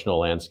emotional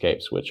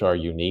landscapes, which are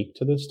unique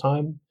to this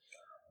time.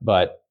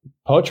 But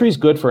poetry is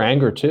good for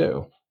anger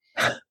too.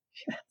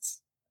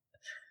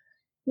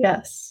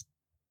 Yes.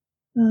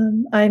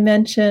 I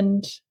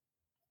mentioned,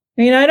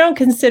 I don't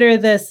consider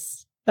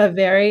this a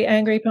very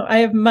angry poem. I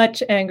have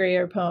much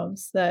angrier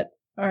poems that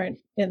aren't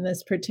in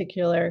this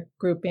particular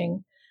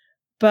grouping,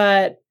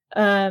 but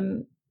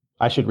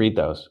I should read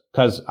those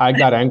because I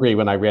got angry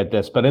when I read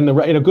this, but in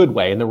a good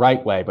way, in the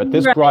right way. But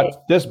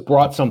this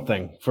brought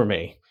something for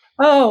me.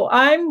 Oh,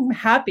 I'm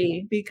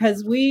happy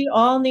because we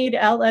all need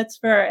outlets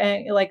for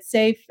our like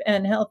safe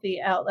and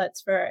healthy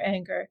outlets for our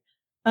anger.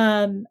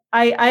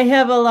 I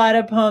have a lot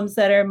of poems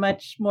that are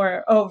much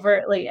more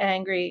overtly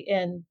angry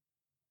in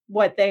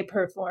what they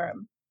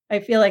perform. I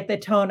feel like the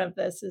tone of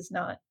this is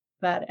not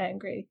that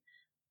angry.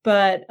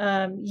 But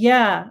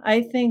yeah,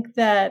 I think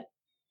that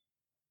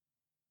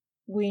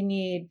we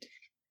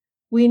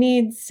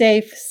need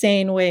safe,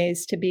 sane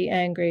ways to be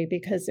angry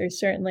because there's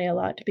certainly a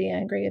lot to be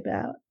angry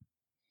about.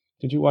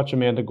 Did you watch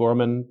Amanda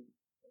Gorman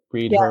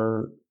read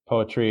her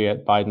poetry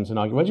at Biden's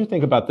inauguration? What did you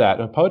think about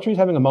that? Poetry is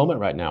having a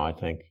moment right now, I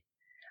think.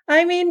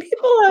 I mean,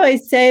 people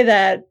always say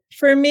that.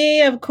 For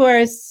me, of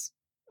course,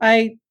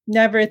 I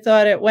never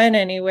thought it went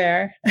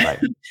anywhere. Right.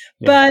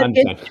 Yeah, but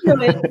it's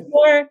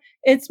true.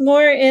 It's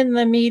more in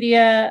the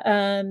media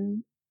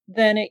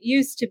than it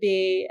used to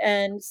be.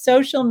 And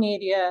social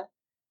media,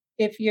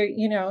 if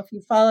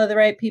you follow the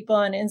right people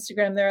on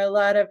Instagram, there are a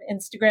lot of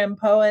Instagram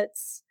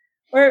poets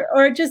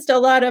or just a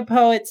lot of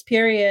poets,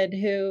 period,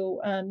 who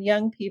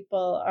young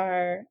people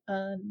are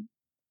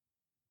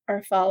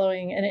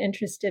following and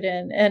interested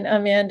in. And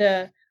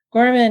Amanda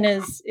Gorman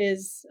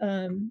is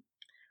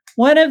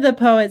one of the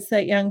poets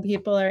that young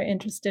people are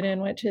interested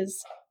in, which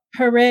is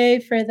hooray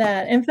for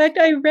that. In fact,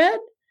 I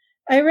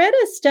read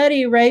a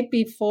study right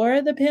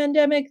before the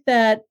pandemic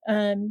that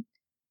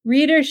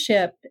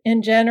readership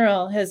in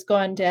general has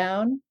gone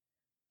down,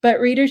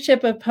 but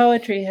readership of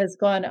poetry has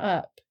gone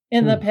up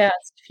in the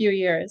past few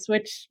years,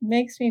 which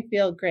makes me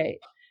feel great.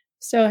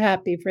 So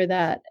happy for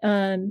that.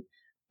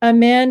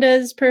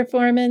 Amanda's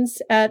performance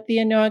at the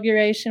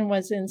inauguration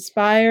was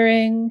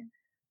inspiring.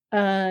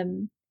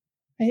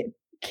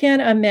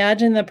 can't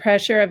imagine the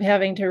pressure of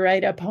having to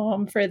write a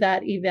poem for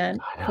that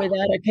event, I for know.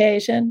 that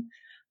occasion.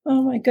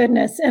 Oh my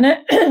goodness, and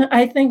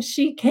I think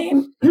she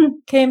came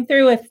came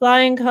through with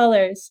flying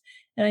colors,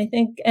 and I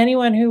think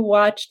anyone who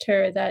watched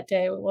her that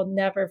day will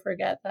never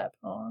forget that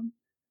poem.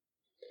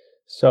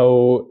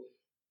 So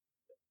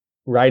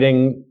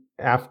writing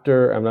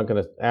after, I'm not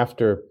going to,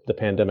 after the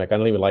pandemic, I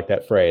don't even like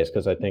that phrase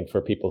because I think for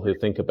people who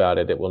think about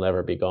it, it will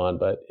never be gone.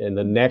 But in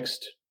the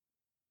next,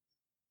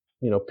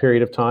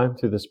 period of time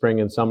through the spring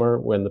and summer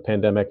when the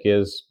pandemic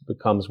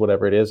becomes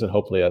whatever it is, and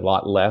hopefully a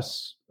lot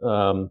less,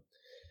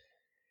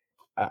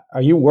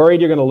 are you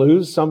worried you're going to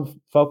lose some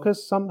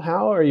focus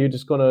somehow? Or are you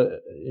just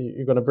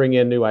you're going to bring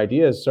in new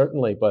ideas,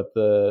 certainly, but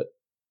the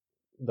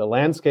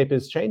landscape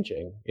is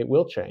changing. It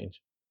will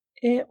change.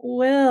 It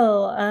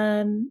will,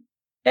 and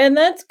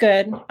that's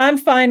good. I'm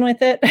fine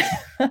with it.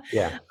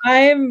 Yeah. I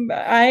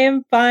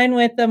am fine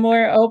with a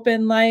more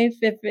open life.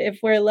 If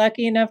we're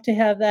lucky enough to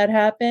have that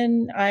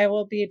happen, I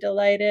will be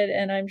delighted,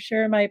 and I'm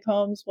sure my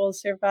poems will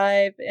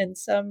survive in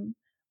some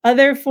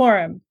other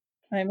form.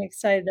 I'm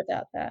excited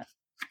about that.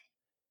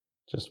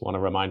 Just want to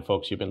remind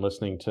folks you've been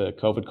listening to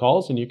COVID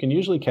Calls, and you can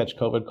usually catch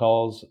COVID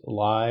Calls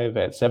live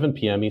at 7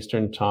 p.m.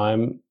 Eastern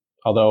Time.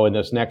 Although in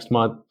this next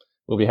month,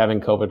 we'll be having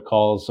COVID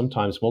Calls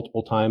sometimes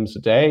multiple times a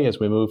day as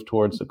we move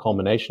towards the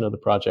culmination of the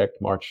project,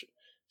 March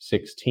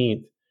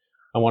 16th.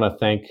 I want to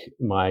thank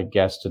my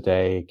guest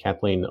today,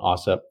 Kathleen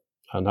Ossip,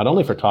 not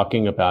only for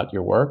talking about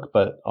your work,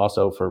 but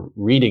also for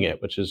reading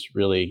it, which is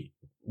really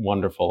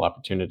wonderful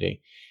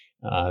opportunity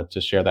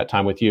to share that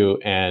time with you.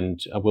 And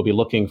we'll be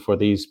looking for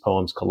these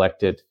poems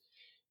collected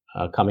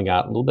coming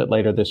out a little bit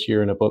later this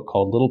year in a book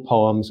called Little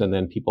Poems. And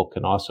then people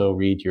can also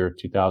read your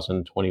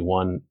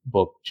 2021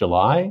 book,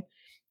 July,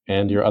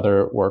 and your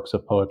other works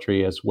of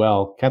poetry as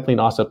well. Kathleen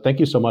Ossip, thank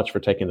you so much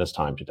for taking this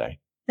time today.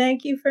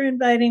 Thank you for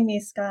inviting me,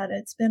 Scott.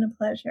 It's been a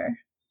pleasure.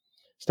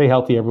 Stay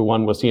healthy,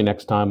 everyone. We'll see you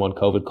next time on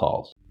COVID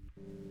Calls.